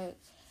extra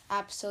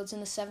episodes in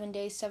the 7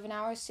 day, 7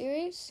 hour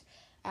series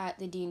at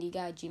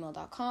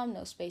thedanddguy@gmail.com.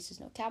 No spaces,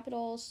 no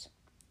capitals.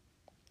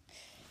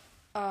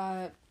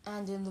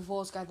 And in the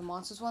Vol's Guide the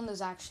Monsters one,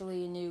 there's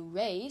actually a new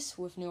race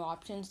with new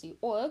options, the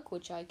Orc,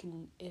 which I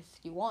can, if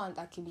you want,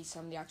 that can be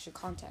some of the extra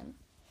content.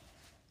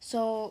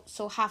 So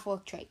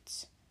half-orc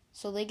traits.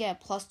 So they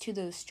get a +2 to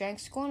the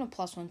strength score and a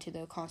 +1 to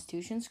the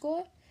constitution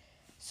score.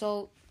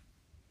 So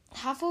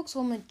half-orcs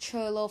will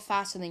mature a little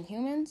faster than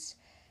humans.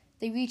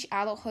 They reach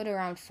adulthood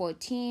around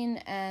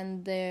 14,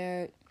 and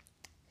they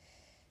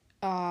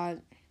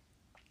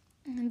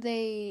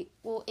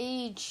will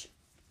age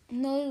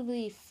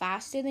notably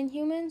faster than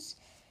humans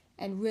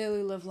and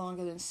rarely live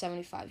longer than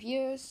 75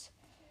 years.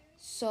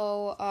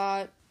 So,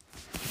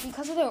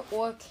 because of their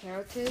orc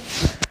heritage,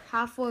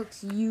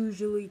 half-orcs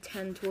usually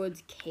tend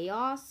towards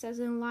chaos as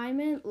an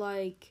alignment,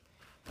 and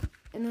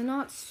they're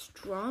not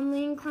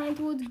strongly inclined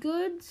towards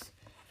goods,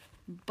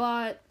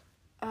 but,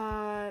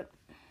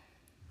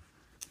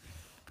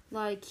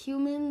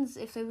 humans,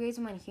 if they raise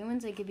them on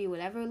humans, they could be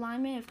whatever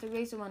alignment. If they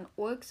raise them on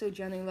orcs, they're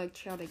generally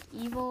chaotic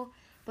evil,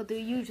 but they're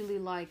usually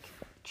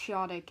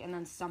chaotic and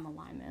then some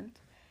alignment.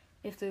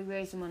 If they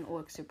raise them on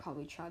orcs, they're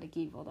probably chaotic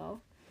evil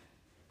though.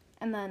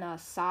 And then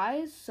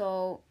size,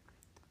 so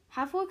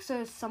half-orcs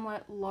are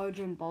somewhat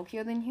larger and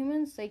bulkier than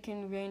humans. They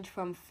can range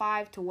from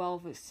 5 to well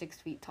over 6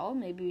 feet tall,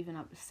 maybe even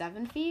up to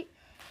 7 feet.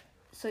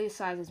 So your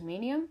size is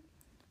medium.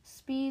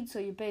 Speed, so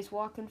your base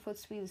walking foot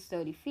speed is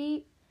 30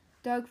 feet.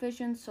 Dark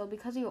vision, so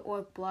because of your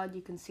orc blood,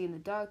 you can see in the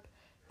dark.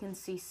 You can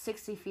see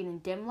 60 feet in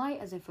dim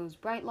light as if it was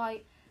bright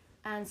light,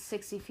 and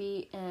 60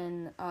 feet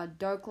in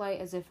dark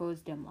light as if it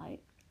was dim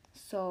light.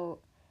 So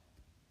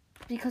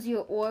because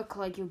you're orc,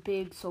 you're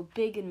big, so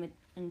big and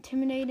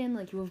intimidating,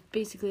 you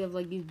basically have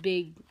these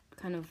big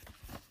kind of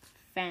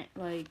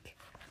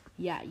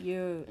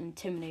you're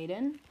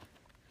intimidating.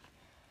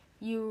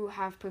 You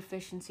have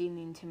proficiency in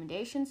the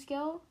intimidation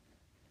skill,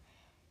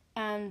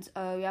 and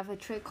you have a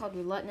trait called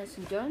relentless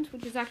endurance,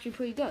 which is actually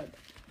pretty good.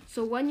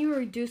 So when you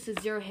reduce to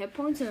 0 hit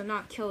points and are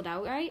not killed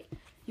outright,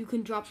 you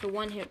can drop the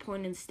 1 hit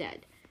point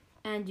instead.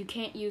 And you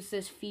can't use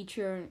this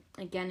feature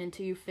again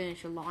until you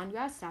finish a long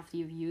rest after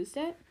you've used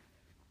it.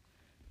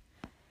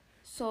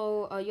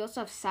 So you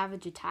also have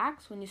savage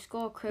attacks. When you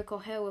score a critical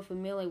hit with a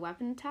melee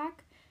weapon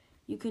attack,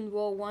 you can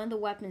roll one of the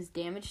weapon's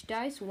damage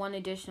dice 1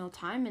 additional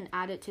time and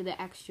add it to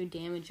the extra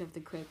damage of the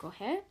critical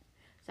hit.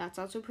 So that's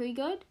also pretty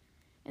good.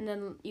 And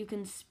then you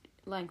can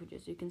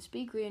languages. You can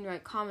speak, read, and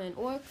write Common and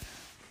Orc.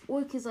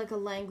 Orc is a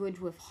language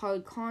with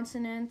hard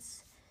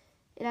consonants.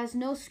 It has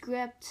no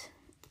script,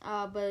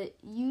 but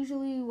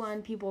usually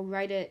when people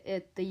write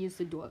it they use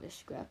the Dwarvish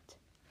script.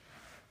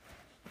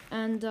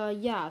 And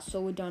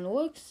so we're done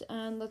orcs,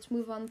 and let's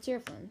move on to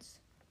Tieflings.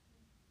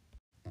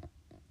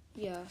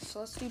 So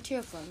let's do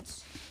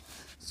Tieflings.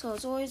 So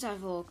as always, I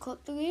have a little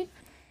clip to read.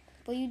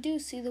 But you do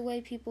see the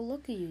way people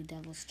look at you,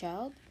 Devil's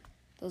Child.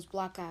 Those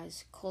black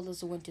eyes, cold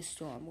as a winter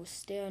storm, were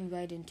staring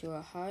right into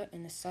her heart,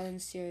 and a sudden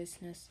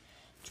seriousness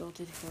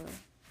jolted her.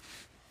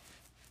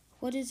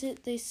 What is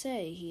it they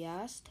say? He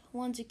asked.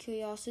 1's a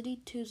curiosity,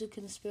 2's a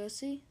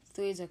conspiracy,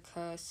 3's a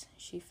curse,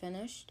 she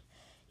finished.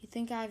 You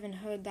think I haven't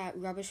heard that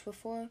rubbish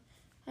before?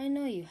 I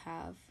know you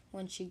have.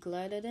 When she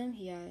glared at him,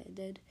 he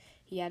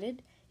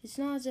added, It's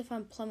not as if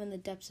I'm plumbing the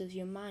depths of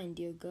your mind,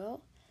 dear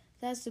girl.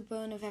 That's the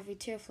burden of every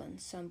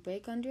Tiefling. Some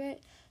break under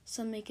it,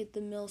 some make it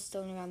the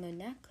millstone around their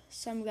neck,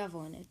 some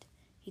revel in it.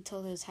 He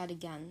told her his head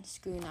again,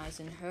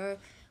 scrutinizing her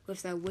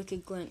with that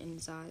wicked glint in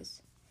his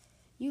eyes.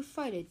 You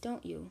fight it,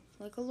 don't you?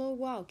 Like a little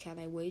wildcat,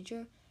 I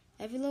wager.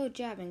 Every little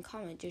jab and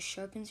comment just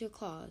sharpens your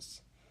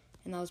claws.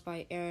 And that was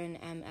by Aaron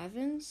M.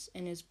 Evans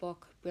in his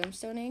book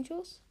Brimstone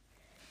Angels.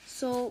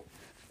 So,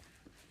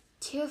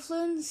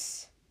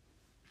 Tieflings,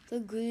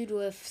 they're greeted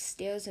with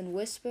stares and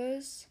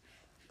whispers.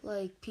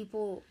 like,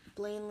 people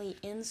blatantly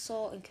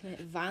insult and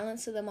commit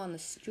violence to them on the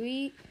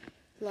street,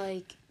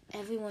 like,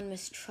 everyone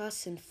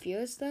mistrusts and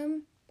fears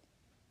them.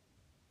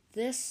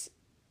 This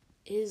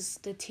is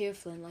the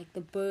Tieflin, like,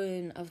 the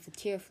burden of the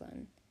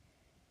Tieflin.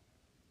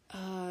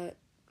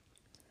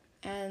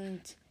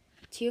 And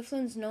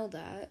Tieflins know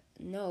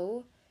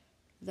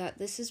that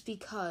this is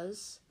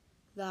because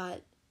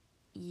that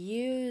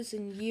years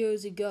and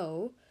years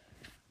ago,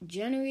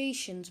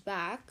 generations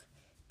back,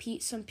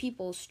 some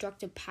people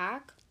struck a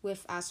pact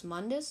with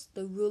Asmundus,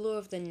 the ruler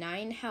of the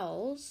 9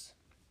 hells,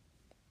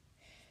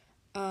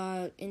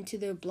 into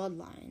their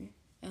bloodline.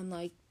 And,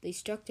 like, they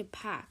struck a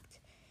pact.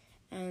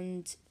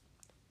 And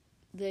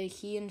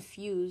he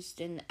infused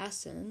an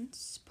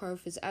essence, part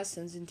of his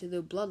essence, into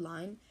their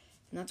bloodline.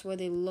 And that's why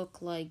they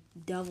look like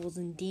devils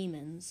and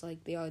demons,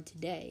 like they are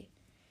today.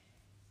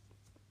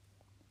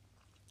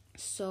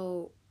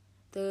 So,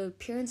 their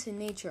appearance and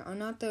nature are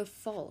not their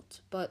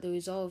fault, but the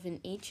result of an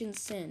ancient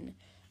sin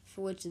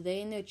for which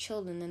they and their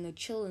children and their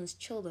children's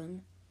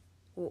children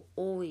will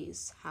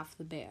always have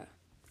to bear.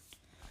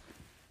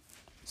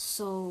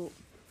 So,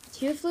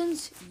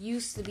 Tieflins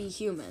used to be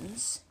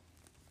humans,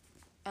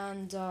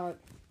 and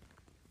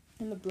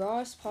in the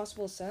broadest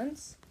possible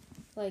sense,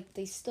 like,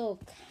 they still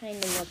kind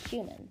of look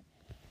human.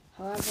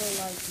 However,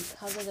 like,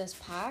 because of this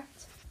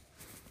pact,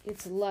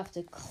 it's left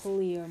a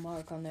clear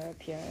mark on their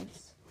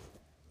appearance.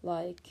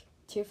 Like,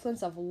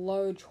 Tieflins have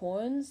large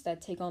horns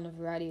that take on a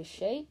variety of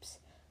shapes.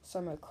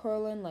 Some are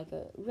curling like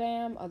a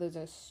ram, others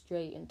are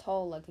straight and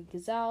tall like a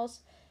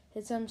gazelle's,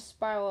 and some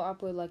spiral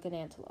upward like an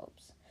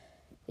antelope's.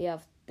 They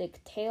have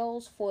thick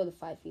tails, 4 to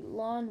 5 feet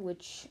long,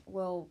 which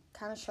will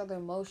kind of show their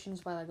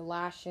motions by, like,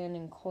 lashing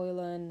and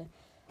coiling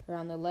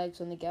around their legs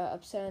when they get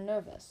upset and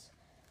nervous.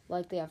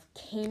 Like, they have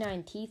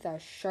canine teeth that are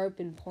sharp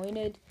and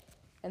pointed,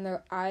 and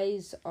their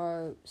eyes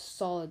are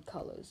solid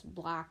colors,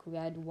 black,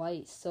 red,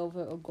 white,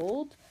 silver, or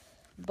gold,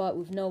 but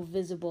with no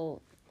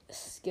visible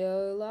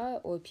sclera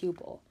or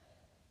pupil.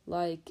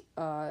 Like,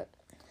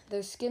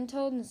 their skin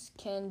tones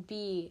can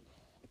be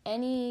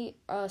any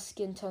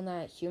skin tone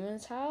that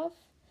humans have,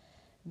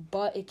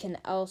 but it can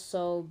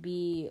also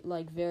be,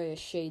 like, various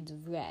shades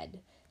of red,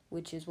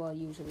 which is what it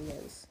usually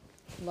is.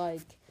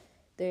 Like,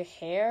 their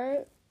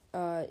hair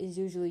is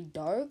usually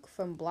dark,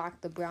 from black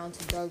to brown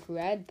to dark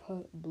red,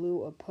 blue,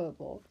 or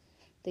purple.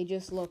 They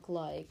just look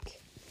like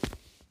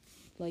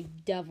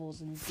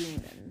devils and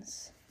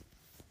demons.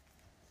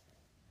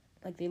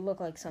 Like, they look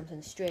like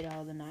something straight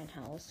out of the 9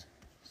 hells.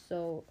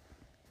 So,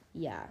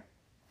 yeah.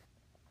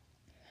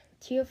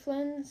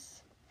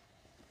 Tieflins,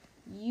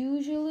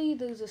 usually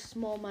there's a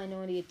small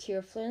minority of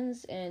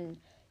Tieflins in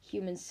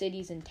human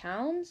cities and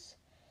towns,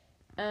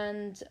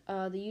 and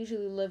they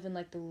usually live in,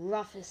 like, the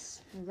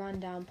roughest,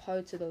 rundown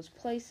parts of those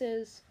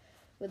places,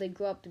 where they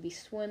grow up to be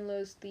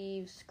swindlers,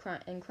 thieves,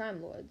 and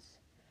crime lords.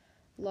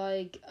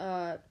 Like,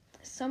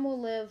 some will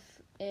live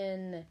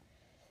in,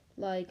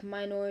 like,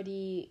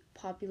 minority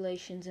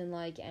populations in,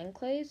 like,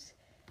 enclaves,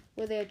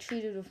 where they are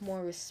treated with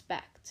more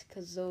respect,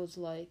 because those,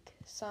 like,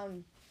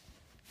 some,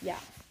 yeah.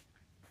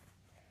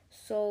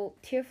 So,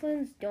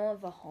 Tieflins don't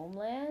have a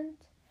homeland,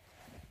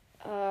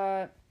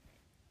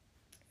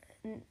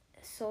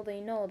 so they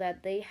know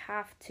that they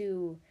have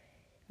to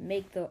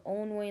make their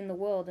own way in the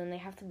world, and they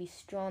have to be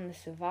strong to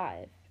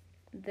survive.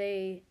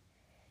 They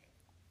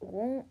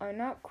are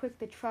not quick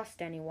to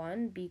trust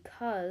anyone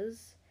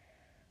because,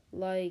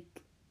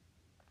 like,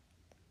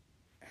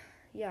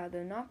 yeah,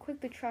 they're not quick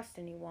to trust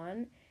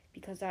anyone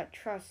because that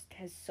trust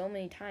has so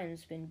many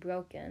times been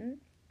broken.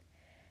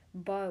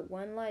 But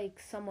when,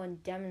 like, someone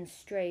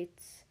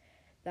demonstrates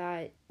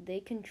that they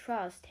can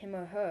trust him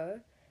or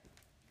her,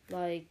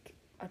 like,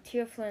 a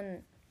Tieflin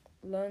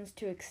learns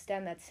to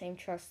extend that same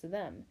trust to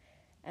them.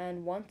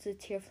 And once the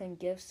Tieflin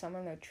gives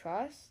someone their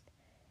trust,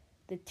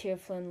 the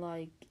Tieflin,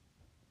 like,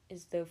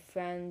 is their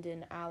friend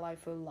and ally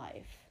for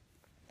life.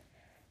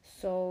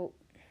 So,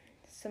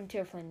 some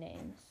Tieflin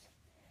names.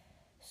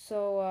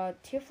 So,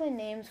 Tieflin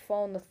names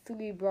fall into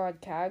 3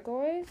 broad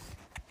categories.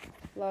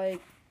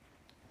 Like,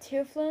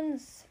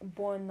 Tieflins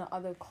born in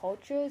other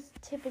cultures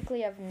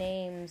typically have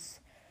names,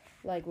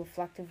 like,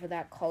 reflective of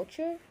that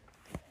culture.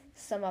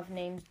 Some have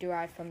names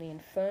derived from the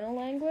Infernal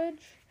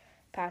language,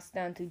 passed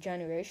down through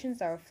generations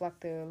that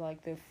reflect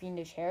their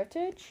fiendish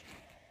heritage.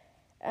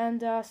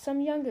 And some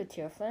younger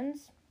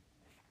Tieflins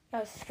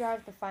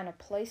strive to find a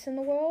place in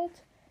the world,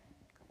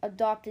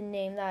 adopt a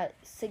name that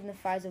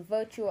signifies a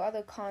virtue or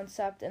other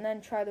concept, and then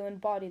try to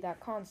embody that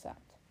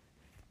concept.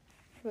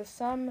 For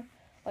some,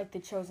 like, the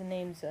chosen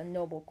name's a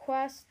noble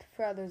quest.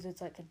 For others,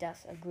 it's like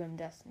a grim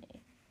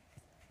destiny.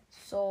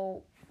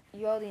 So,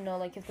 you already know,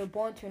 like, if they're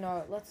born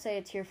to let's say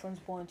a Tieflin's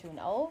born to an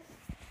elf,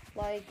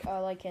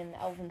 like an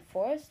elven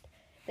forest,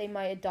 they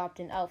might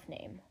adopt an elf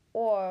name.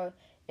 Or,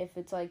 if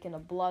it's, like, in a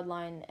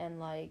bloodline and,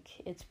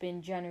 like, it's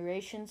been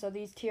generations of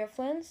these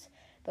Tieflins,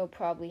 they'll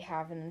probably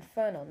have an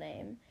infernal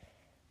name.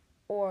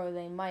 Or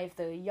they might, if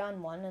they're a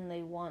young one and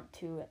they want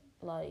to,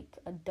 like,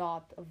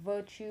 adopt a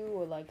virtue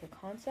or, like, a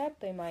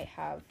concept, they might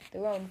have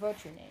their own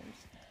virtue names.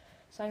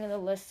 So I'm going to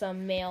list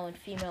some male and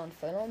female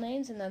infernal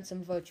names and then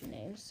some virtue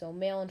names. So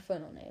male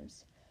infernal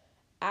names.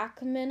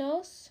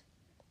 Akmenos,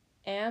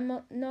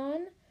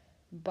 Amnon,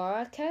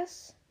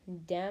 Barakes,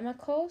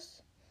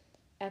 Damokos,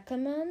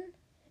 Ekaman,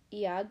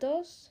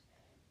 Iados,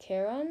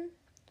 Charon,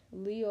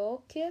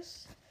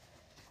 Leokis,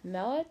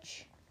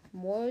 Melech,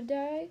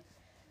 Mordai,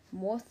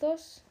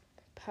 Morthos,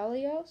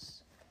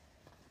 Pelios,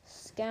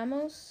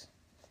 Scamos,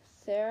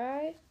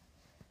 Therai,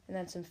 and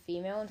then some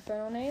female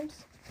infernal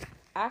names.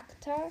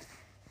 Acta,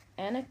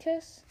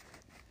 Anarchus,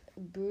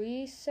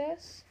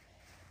 Brises,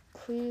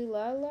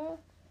 Quilela,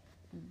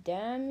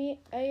 Damia,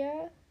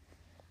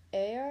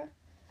 Ea,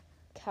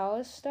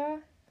 Callista,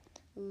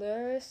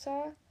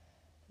 Larissa,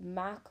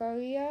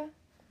 Macaria,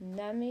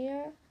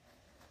 Nemia,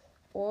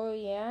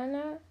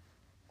 Oriana,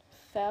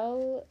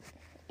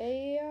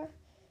 Felia,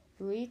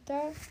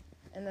 Rita,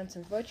 and then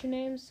some virtue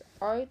names.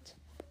 Art,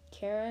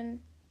 Karen,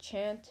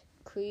 Chant,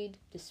 Creed,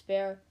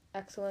 Despair,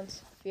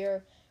 Excellence,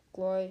 Fear,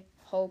 Glory,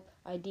 Hope,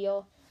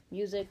 Ideal,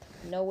 Music,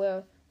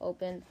 Nowhere,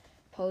 Open,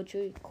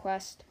 Poetry,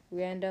 Quest,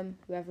 Random,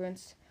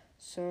 Reverence,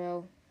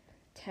 Sorrow,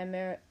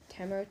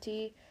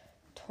 Temerity,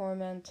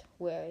 Torment,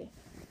 Weary.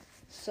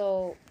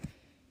 So,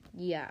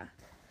 yeah.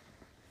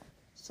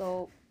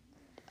 So,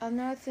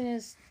 another thing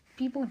is,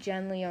 people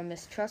generally are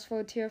mistrustful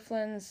of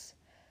Tearflins.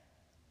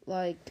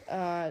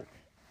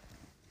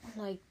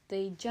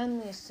 They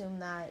generally assume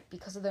that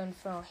because of their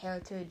infernal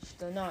heritage,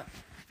 they're not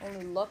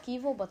only look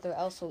evil, but they're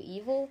also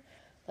evil.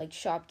 Like,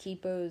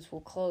 shopkeepers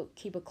will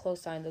keep a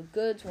close eye on their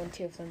goods when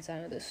Tearflins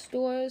enter their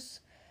stores.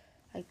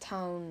 A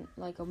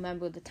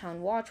member of the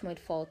town watch might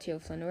follow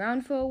Tearflin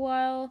around for a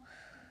while.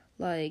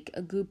 Like,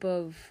 a group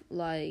of,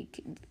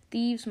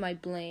 thieves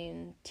might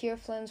blame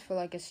Tearflins for,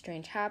 a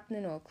strange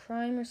happening or a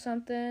crime or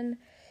something.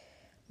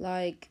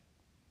 The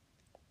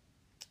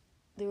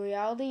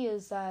reality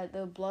is that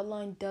their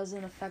bloodline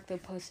doesn't affect their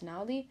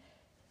personality.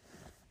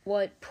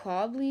 What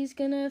probably is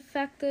going to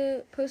affect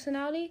their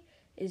personality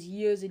is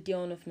years of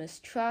dealing with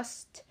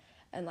mistrust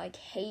and,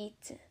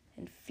 hate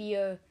and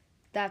fear.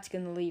 That's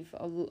going to leave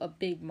a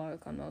big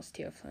mark on most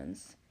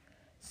Tearflins.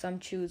 Some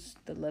choose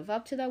to live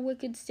up to that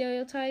wicked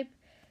stereotype,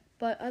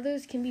 but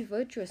others can be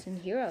virtuous and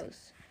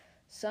heroes.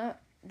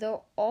 They're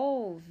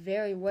all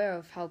very aware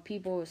of how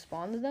people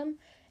respond to them,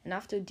 and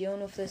after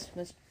dealing with this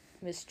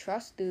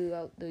mistrust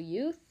throughout their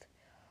youth,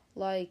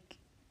 they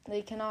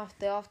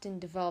often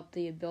develop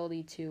the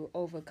ability to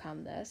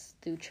overcome this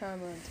through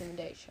charm or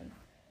intimidation.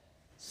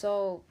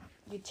 So,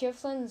 your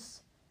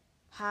Tearflins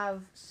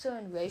have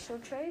certain racial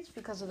traits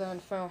because of their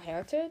infernal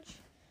heritage.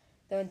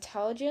 Your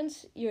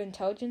intelligence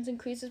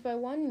increases by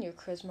 1, and your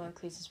charisma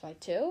increases by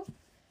 2.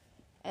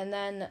 And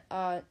then,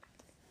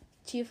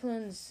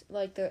 Tearflins,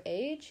 their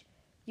age,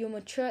 you'll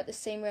mature at the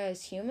same rate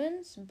as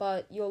humans,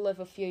 but you'll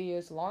live a few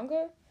years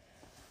longer.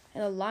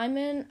 In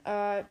alignment,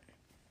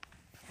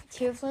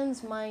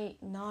 Tearflins might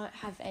not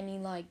have any,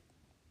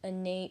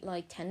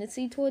 innate,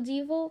 tendency towards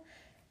evil,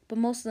 but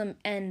most of them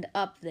end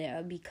up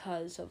there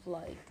because of,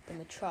 the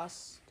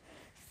mistrust,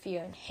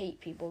 fear, and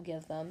hate people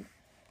give them.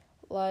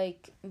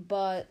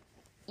 But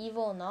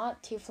evil or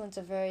not, Tearflins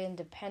are very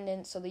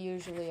independent, so they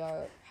usually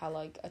have,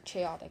 a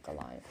chaotic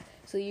alignment.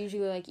 So they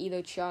usually,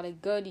 either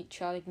chaotic good,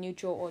 chaotic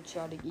neutral, or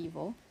chaotic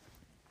evil.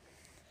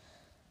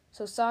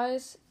 So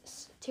size,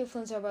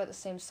 Tearflins are about the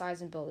same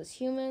size and build as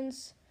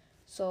humans,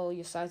 so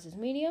your size is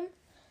medium.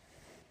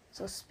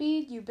 So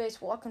speed, your base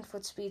walking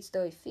foot speed's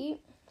 30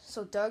 feet.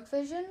 So dark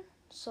vision,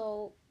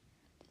 so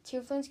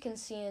Tearflins can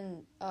see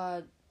in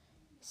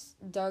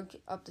dark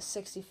up to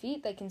 60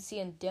 feet. They can see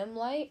in dim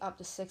light up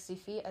to 60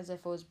 feet as if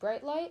it was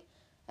bright light,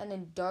 and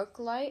in dark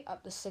light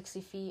up to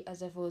 60 feet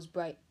as if it was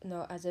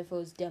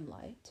dim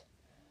light.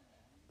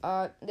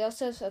 They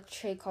also have a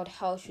trait called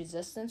Hellish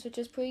Resistance, which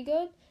is pretty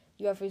good.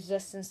 You have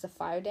resistance to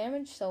fire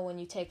damage, so when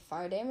you take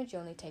fire damage, you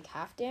only take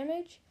half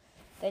damage.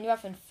 Then you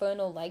have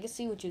Infernal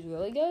Legacy, which is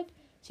really good.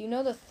 So you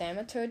know the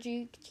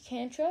Thaumaturgy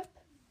cantrip,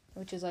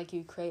 which is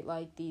you create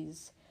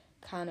these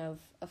kind of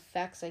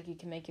effects, you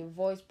can make your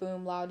voice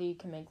boom louder, you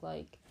can make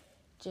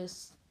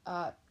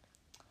I'll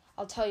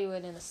tell you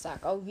it in a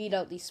sec. I'll read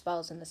out these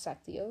spells in a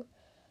sec to you.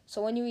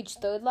 So when you reach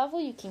 3rd level,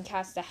 you can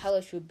cast the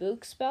Hellish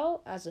Rebuke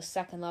spell as a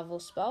 2nd level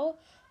spell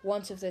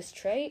once with this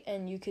trait,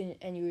 and you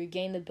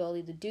regain the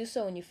ability to do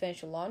so when you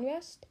finish a long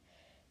rest.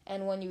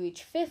 And when you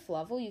reach 5th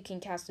level, you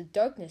can cast a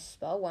Darkness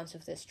spell once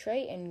with this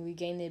trait, and you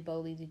regain the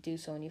ability to do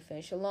so when you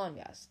finish a long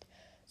rest.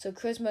 So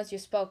Charisma is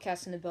your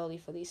spellcasting ability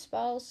for these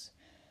spells.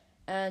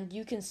 And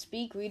you can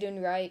speak, read,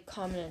 and write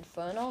Common and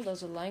Infernal.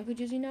 Those are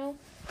languages you know.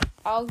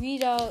 I'll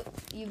read out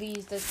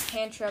this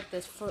cantrip,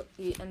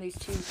 and these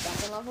 2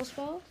 2nd level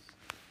spells.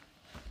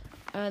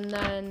 And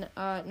then,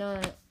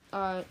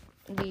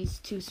 these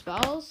 2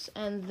 spells,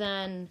 and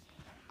then,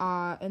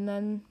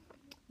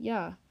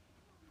 yeah.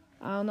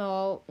 I don't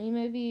know,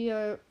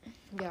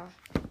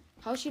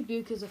 Hellish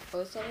Rebuke is a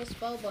 1st level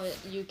spell, but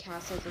you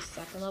cast as a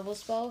 2nd level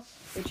spell,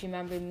 which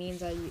remember means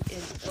that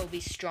it'll be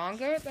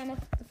stronger than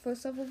the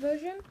 1st level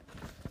version.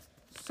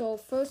 So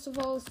first of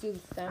all, let's do the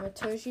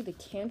Thaumaturgy, the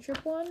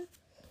cantrip one.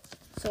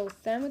 So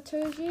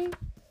Thaumaturgy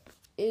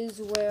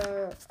is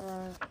where,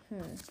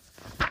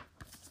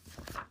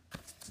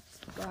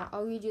 yeah,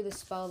 I'll read you the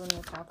spell, then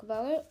we'll talk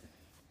about it.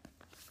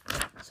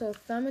 So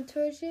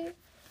thaumaturgy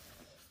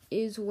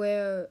is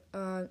where,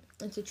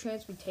 it's a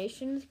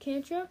transmutation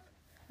cantrip.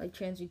 Like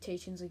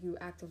transmutations, like you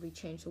actively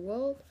change the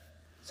world.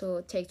 So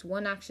it takes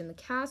one action to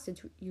cast.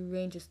 Your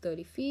range is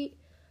 30 feet.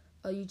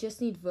 You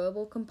just need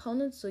verbal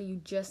components, so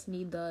you just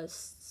need to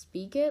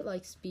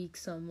speak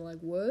some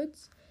like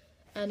words,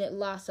 and it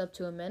lasts up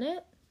to a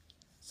minute.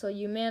 So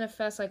you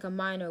manifest like a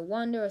minor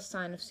wonder, a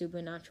sign of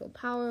supernatural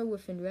power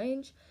within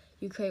range.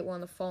 You create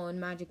one of the following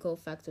magical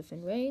effects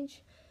within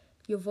range.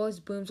 Your voice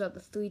booms up to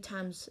 3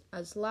 times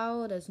as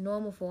loud as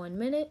normal for 1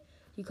 minute.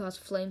 You cause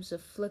flames to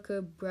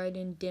flicker,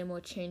 brighten, dim,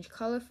 or change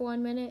color for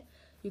 1 minute.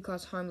 You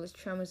cause harmless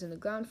tremors in the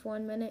ground for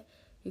 1 minute.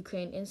 You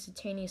create an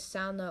instantaneous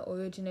sound that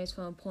originates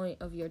from a point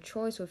of your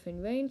choice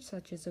within range,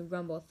 such as a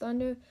rumble of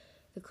thunder,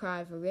 the cry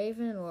of a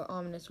raven, or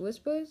ominous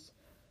whispers.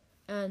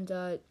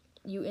 And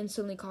you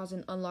instantly cause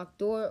an unlocked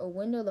door or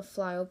window to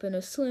fly open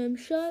or slam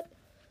shut.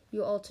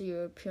 You alter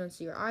your appearance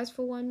of your eyes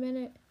for 1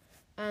 minute.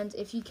 And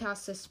if you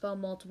cast this spell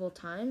multiple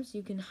times,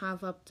 you can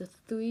have up to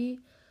 3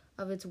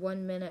 of its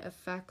 1 minute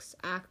effects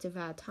active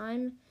at a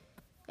time.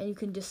 And you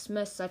can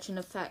dismiss such an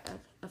effect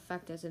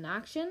as an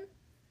action.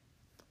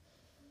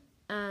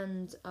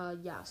 And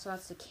yeah, so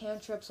that's the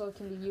cantrip. So it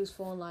can be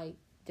useful in like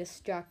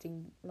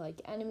distracting like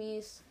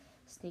enemies,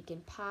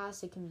 sneaking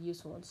past. It can be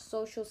useful in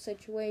social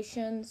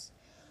situations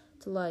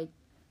to like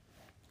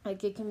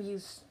it can be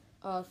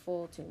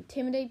useful to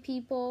intimidate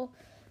people.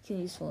 It can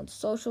be useful in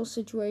social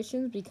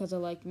situations because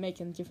of like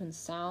making different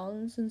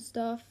sounds and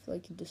stuff.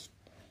 Like it's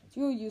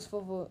really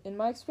useful for, in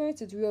my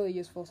experience, it's really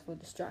useful for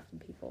distracting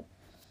people.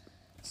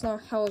 It's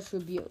not Hellish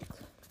Rebuke.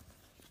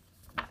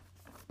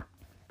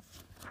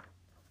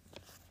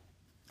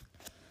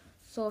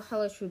 So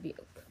Hellish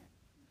Rebuke.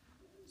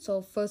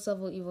 So first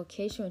level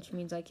evocation, which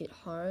means like it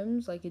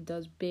harms, like it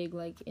does big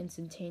like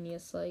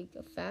instantaneous like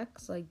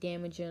effects, like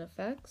damage and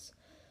effects.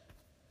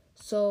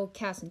 So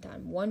casting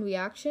time, 1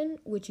 reaction,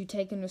 which you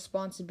take in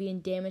response to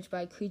being damaged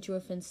by a creature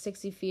within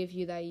 60 feet of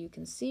you that you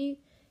can see.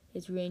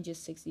 Its range is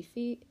 60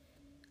 feet.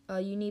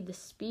 You need to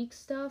speak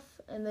stuff,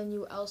 and then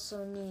you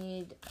also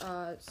need,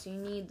 you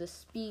need to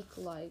speak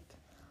like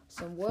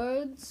some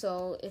words.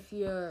 So if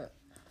you're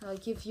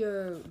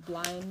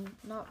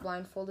not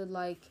blindfolded,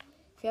 like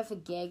if you have a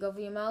gag over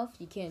your mouth,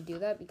 you can't do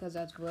that because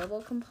that's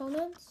verbal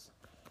components.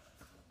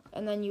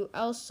 And then you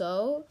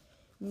also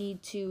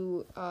need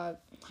to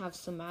have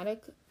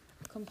somatic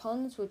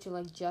components, which are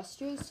like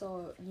gestures,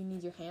 so you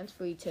need your hands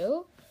free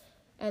too.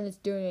 And its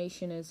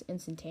duration is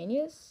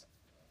instantaneous,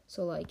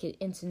 so like it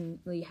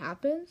instantly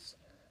happens.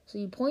 So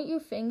you point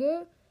your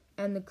finger,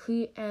 and the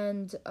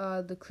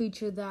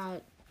creature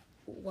that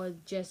was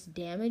just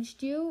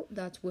damaged you,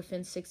 that's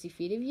within 60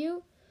 feet of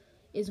you,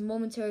 is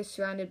momentarily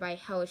surrounded by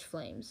hellish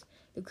flames.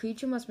 The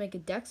creature must make a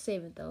dex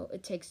saving throw.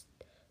 It takes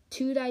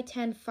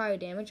 2d10 fire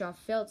damage on a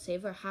failed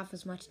save, or half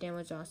as much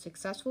damage on a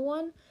successful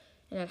one.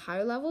 And at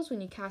higher levels, when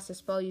you cast a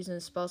spell using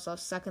a spell slot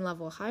 2nd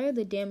level or higher,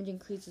 the damage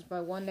increases by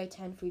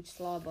 1d10 for each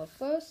slot above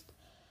 1st.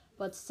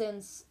 But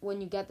since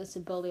when you get this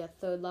ability at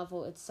 3rd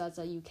level, it says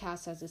that you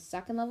cast as a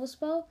 2nd level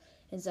spell,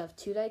 instead of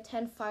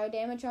 2d10 fire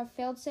damage on a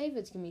failed save,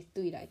 it's going to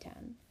be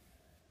 3d10.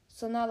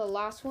 So now the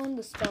last one,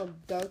 the spell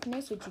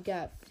Darkness, which you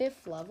get at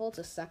 5th level. It's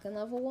a 2nd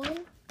level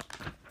one.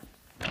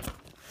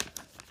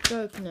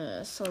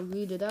 Darkness. I'll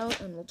read it out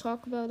and we'll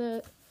talk about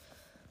it.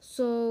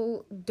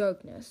 So,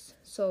 Darkness.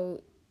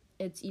 So,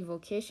 it's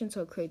evocation,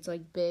 so it creates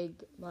like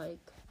big,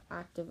 like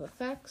active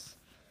effects.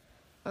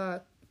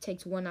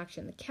 Takes 1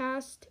 action to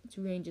cast. Its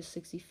range is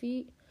 60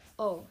 feet.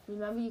 Oh,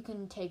 remember you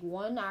can take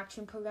 1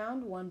 action per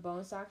round, 1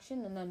 bonus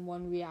action, and then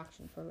 1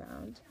 reaction per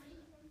round.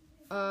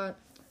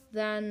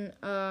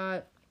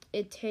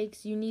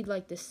 You need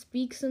like to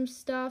speak some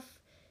stuff.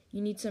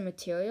 You need some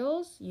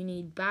materials. You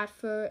need bat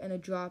fur and a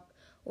drop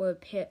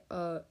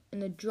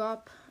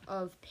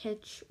of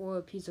pitch or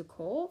a piece of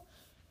coal.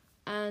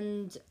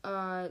 And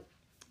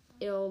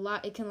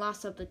it can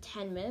last up to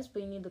 10 minutes,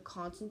 but you need to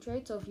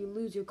concentrate. So if you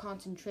lose your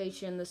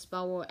concentration, the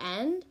spell will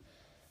end.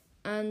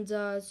 And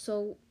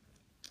so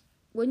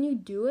when you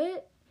do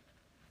it,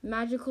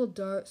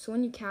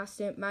 when you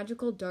cast it,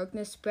 magical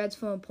darkness spreads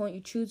from a point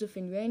you choose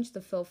within range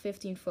to fill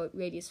 15-foot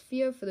radius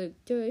sphere for the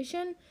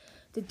duration.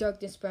 The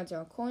darkness spreads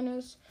around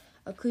corners.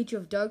 A creature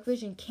of dark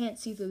vision can't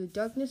see through the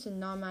darkness, and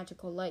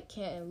non-magical light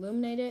can't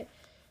illuminate it.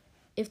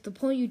 If the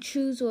point you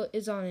choose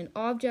is on an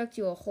object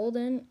you are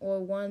holding, or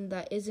one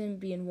that isn't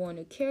being worn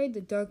or carried,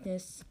 the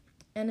darkness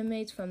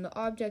emanates from the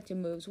object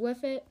and moves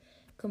with it,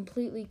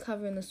 completely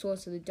covering the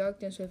source of the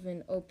darkness with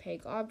an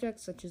opaque object,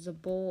 such as a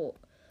bowl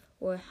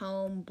or a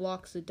helm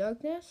blocks the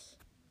darkness.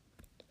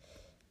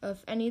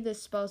 If any of the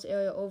spell's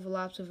area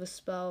overlaps with a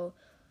spell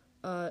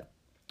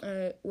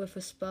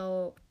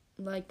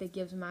like that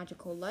gives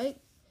magical light,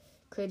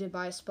 created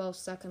by a spell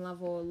 2nd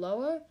level or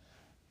lower,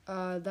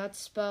 that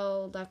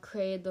spell that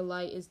created the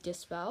light is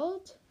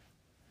dispelled.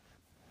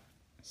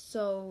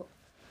 So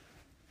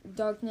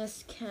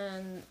darkness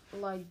can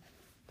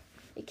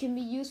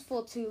be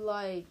useful to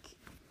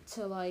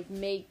to like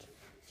make.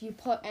 If you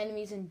put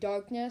enemies in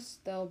darkness,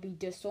 they'll be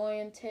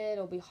disoriented.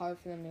 It'll be hard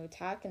for them to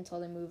attack until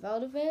they move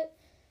out of it.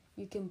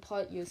 You can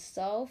put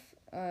yourself.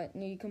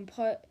 You can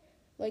put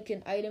like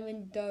an item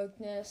in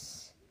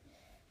darkness.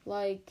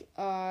 Like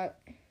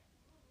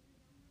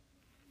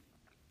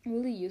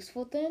really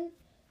useful thing.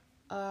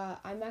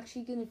 I'm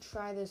actually gonna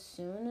try this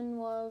soon in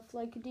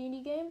like a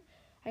D&D game.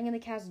 I'm gonna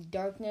cast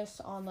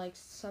darkness on like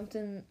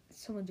something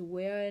someone's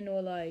wearing,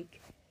 or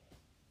like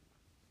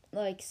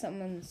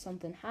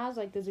something has.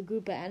 Like there's a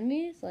group of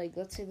enemies. Like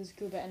let's say there's a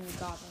group of enemy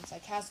goblins. I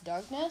cast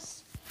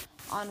darkness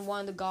on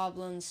one of the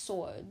goblins'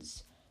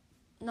 swords.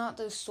 Not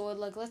the sword.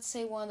 Like let's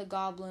say one of the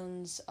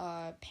goblins'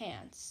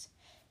 pants.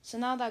 So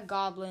now that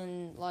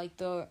goblin, like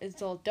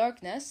it's all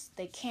darkness,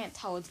 they can't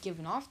tell it's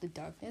giving off the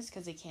darkness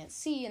because they can't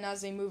see, and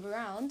as they move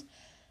around,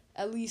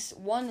 at least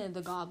one of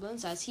the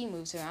goblins, as he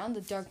moves around,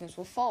 the darkness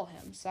will follow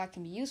him. So that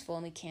can be useful,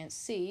 and they can't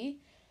see,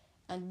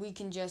 and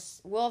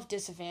we'll have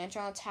disadvantage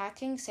on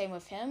attacking, same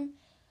with him,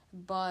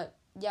 but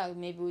yeah,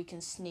 maybe we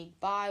can sneak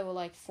by, or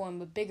like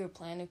form a bigger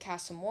plan and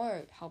cast some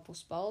more helpful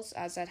spells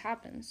as that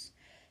happens.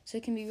 So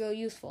it can be real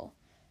useful.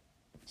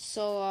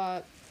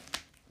 So,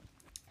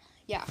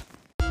 yeah.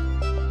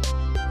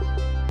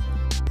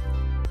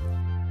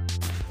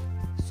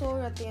 So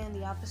we're at the end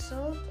of the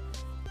episode,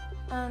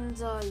 and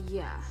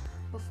yeah,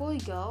 before we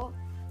go,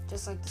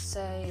 just like to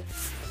say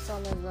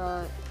some of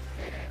the,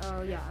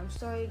 I'm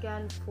sorry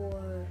again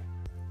for,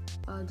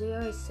 did I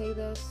always say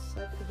this?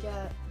 I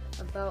forget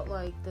about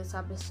like this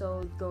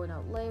episode going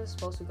out late. It was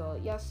supposed to go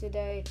out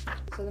yesterday,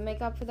 so to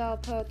make up for that, I'll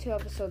put out 2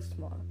 episodes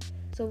tomorrow.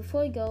 So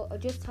before we go, I'll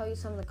just tell you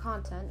some of the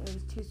content.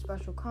 There's 2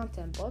 special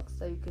content books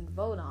that you can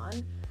vote on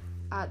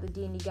at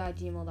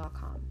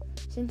thedanddguy@gmail.com.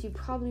 Since you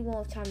probably won't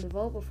have time to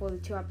vote before the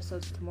 2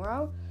 episodes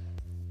tomorrow,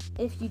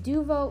 if you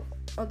do vote,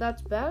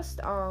 that's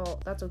best.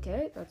 That's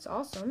okay. That's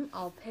awesome.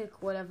 I'll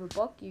pick whatever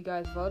book you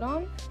guys vote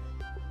on.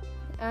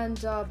 And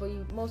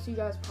but most of you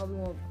guys probably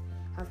won't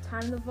have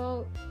time to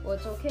vote. Well,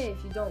 it's okay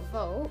if you don't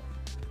vote.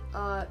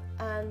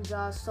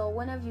 So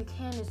whenever you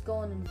can, just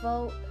go in and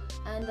vote,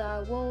 and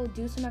we'll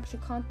do some extra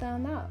content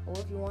on that.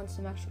 Or if you want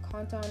some extra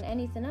content on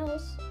anything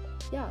else,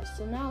 yeah.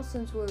 So now,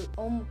 since we're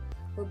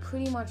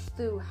pretty much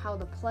through how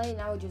to play,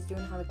 now we're just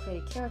doing how to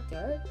create a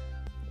character,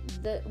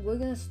 that we're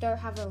going to start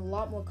having a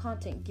lot more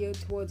content geared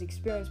towards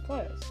experienced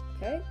players,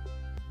 okay?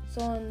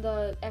 So in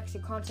the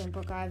extra content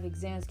book, I have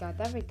exams, got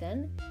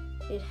everything.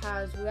 We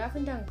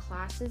haven't done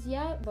classes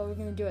yet, but we're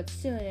going to do it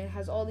soon. It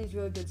has all these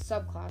really good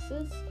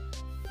subclasses.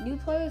 New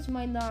players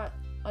might not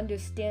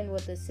understand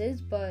what this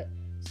is, but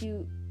so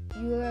you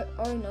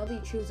already know that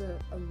you choose a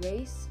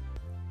race,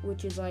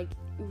 which is like,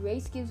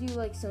 race gives you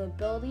like some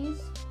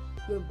abilities.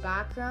 Your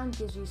background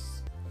gives you,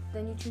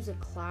 then you choose a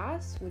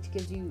class, which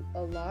gives you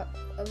a lot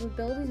of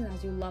abilities, and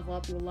as you level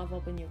up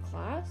in your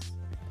class.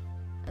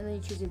 And then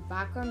you choose your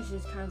background, which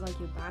is kind of like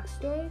your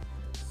backstory.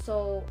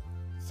 So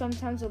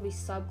sometimes there'll be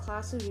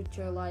subclasses, which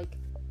are like,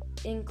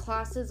 in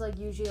classes, like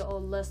usually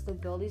it'll list the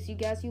abilities you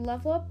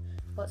level up,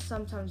 but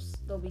sometimes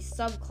there'll be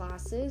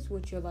subclasses,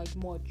 which are like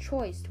more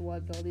choice to what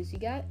abilities you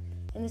get.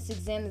 And this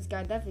exam, this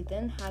guide,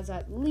 everything, has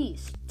at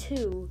least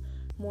 2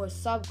 more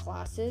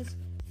subclasses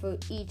for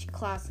each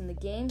class in the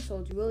game, so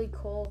it's really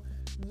cool.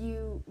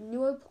 You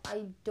newer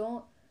players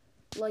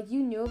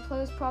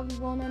probably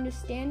won't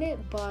understand it,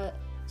 but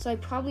so I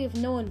probably, if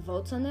no one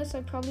votes on this,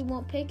 I probably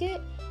won't pick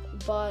it.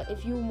 But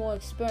if you more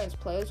experienced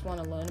players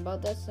want to learn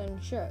about this, then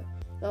sure.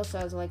 It also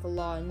has like a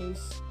lot of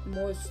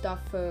more stuff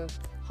for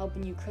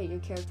helping you create your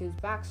character's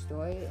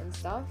backstory and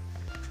stuff,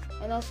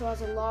 and also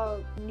has a lot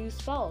of new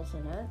spells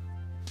in it.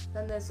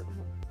 Then this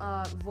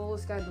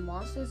Vola's Guide to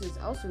Monsters is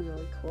also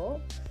really cool.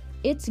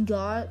 It's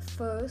got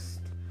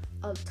first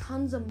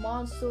tons of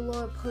monster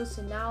lore,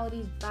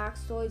 personalities,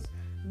 backstories,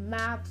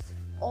 maps,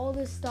 all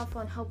this stuff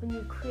on helping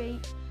you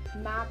create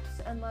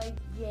maps and like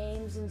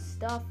games and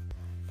stuff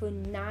for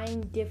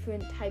 9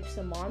 different types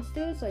of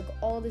monsters. Like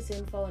all this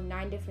info on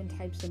 9 different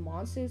types of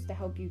monsters to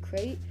help you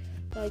create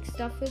like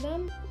stuff for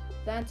them.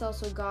 Then it's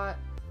also got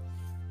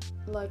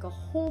like a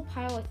whole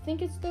pile, I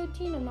think it's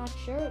 13, I'm not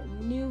sure,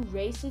 new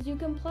races you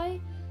can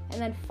play. And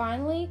then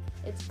finally,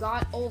 it's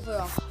got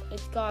over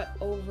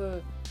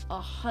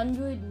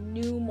 100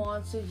 new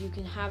monsters you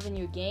can have in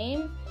your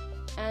game.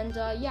 And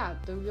yeah,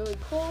 they're really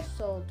cool,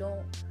 so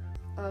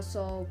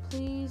so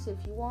please, if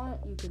you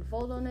want, you can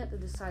vote on it to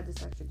decide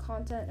this extra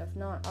content. If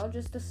not, I'll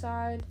just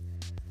decide.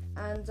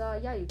 And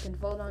yeah, you can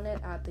vote on it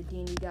at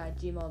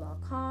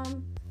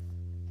thedanddguy@gmail.com.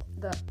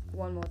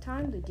 One more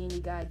time,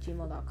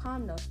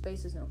 thedanddguy@gmail.com. No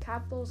spaces, no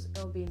capitals.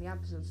 It'll be in the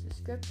episode's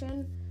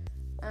description.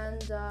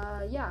 And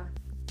yeah.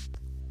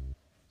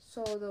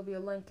 So there'll be a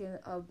link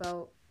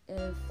about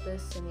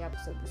this in the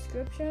episode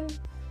description.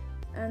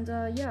 And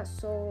yeah,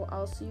 so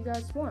I'll see you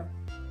guys tomorrow.